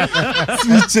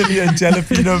 Sweet chili and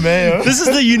jalapeno mayo. This is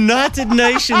the United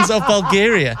Nations of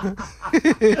Bulgaria.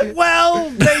 Well,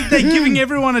 they're giving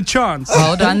everyone a chance.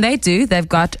 Hold on, they do. They've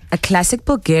got a classic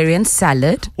Bulgarian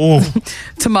salad, Oh,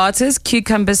 tomatoes,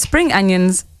 cucumbers, spring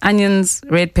onions,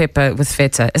 red pepper with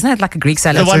feta. Isn't that like a Greek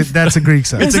salad? That's a Greek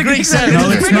salad. it's a Greek salad.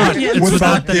 No, it's not. It's With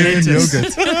without the Bulgarian lettuce.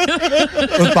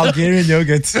 yogurt. With Bulgarian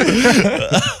yogurt.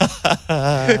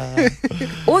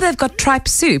 Or they've got tripe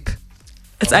soup.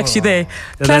 It's actually there.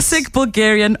 Yeah, Classic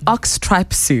Bulgarian ox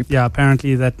tripe soup. Yeah,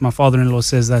 apparently that my father-in-law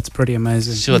says that's pretty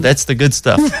amazing. Sure, that's the good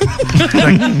stuff.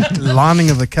 Like lining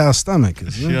of a cow's stomach,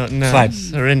 isn't it? Sure, no, Tripe.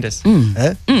 it's horrendous.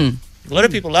 Eh? A lot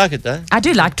of people like it though. I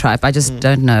do like tripe. I just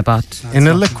don't know about. In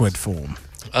a liquid form.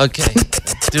 Okay.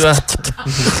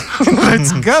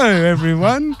 Let's go,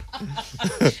 everyone.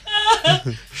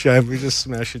 Shame we just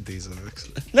smashed these.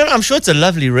 No, I'm sure it's a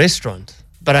lovely restaurant,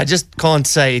 but I just can't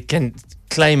say it can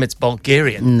claim it's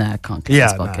Bulgarian. No, I can't claim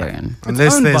it's Bulgarian. No.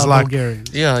 Unless owned there's by like,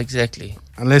 Bulgarians. Yeah, exactly.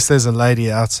 unless there's a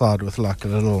lady outside with like a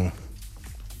little,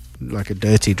 like a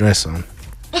dirty dress on.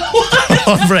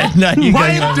 Oh, Brad, no, you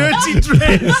Why going a on. dirty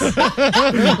dress?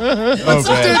 What's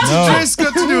a dirty dress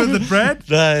got to do with it, Brad?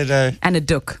 No. And a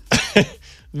duck.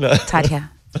 No. Tied here.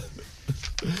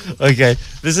 Okay,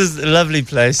 this is a lovely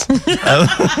place.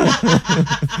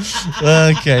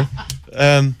 Okay.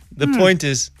 The point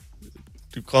is,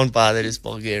 you can't buy that it's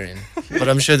Bulgarian. But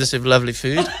I'm sure they have lovely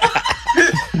food.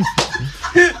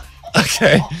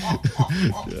 Okay.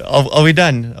 Are we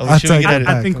done? Should we get out of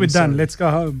I think we're done. Let's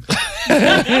go home.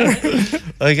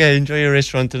 Okay, enjoy your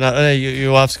restaurant tonight. Oh, no,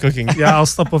 your wife's cooking. Yeah, I'll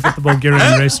stop off at the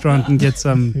Bulgarian restaurant and get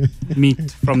some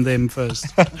meat from them first.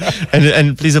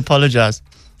 And please apologize.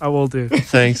 I will do.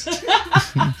 Thanks.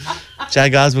 Ciao,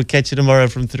 guys. We'll catch you tomorrow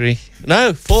from 3.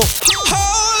 No, 4.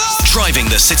 Driving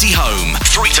the city home,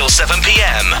 3 till 7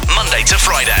 p.m., Monday to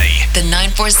Friday. The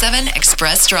 947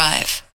 Express Drive.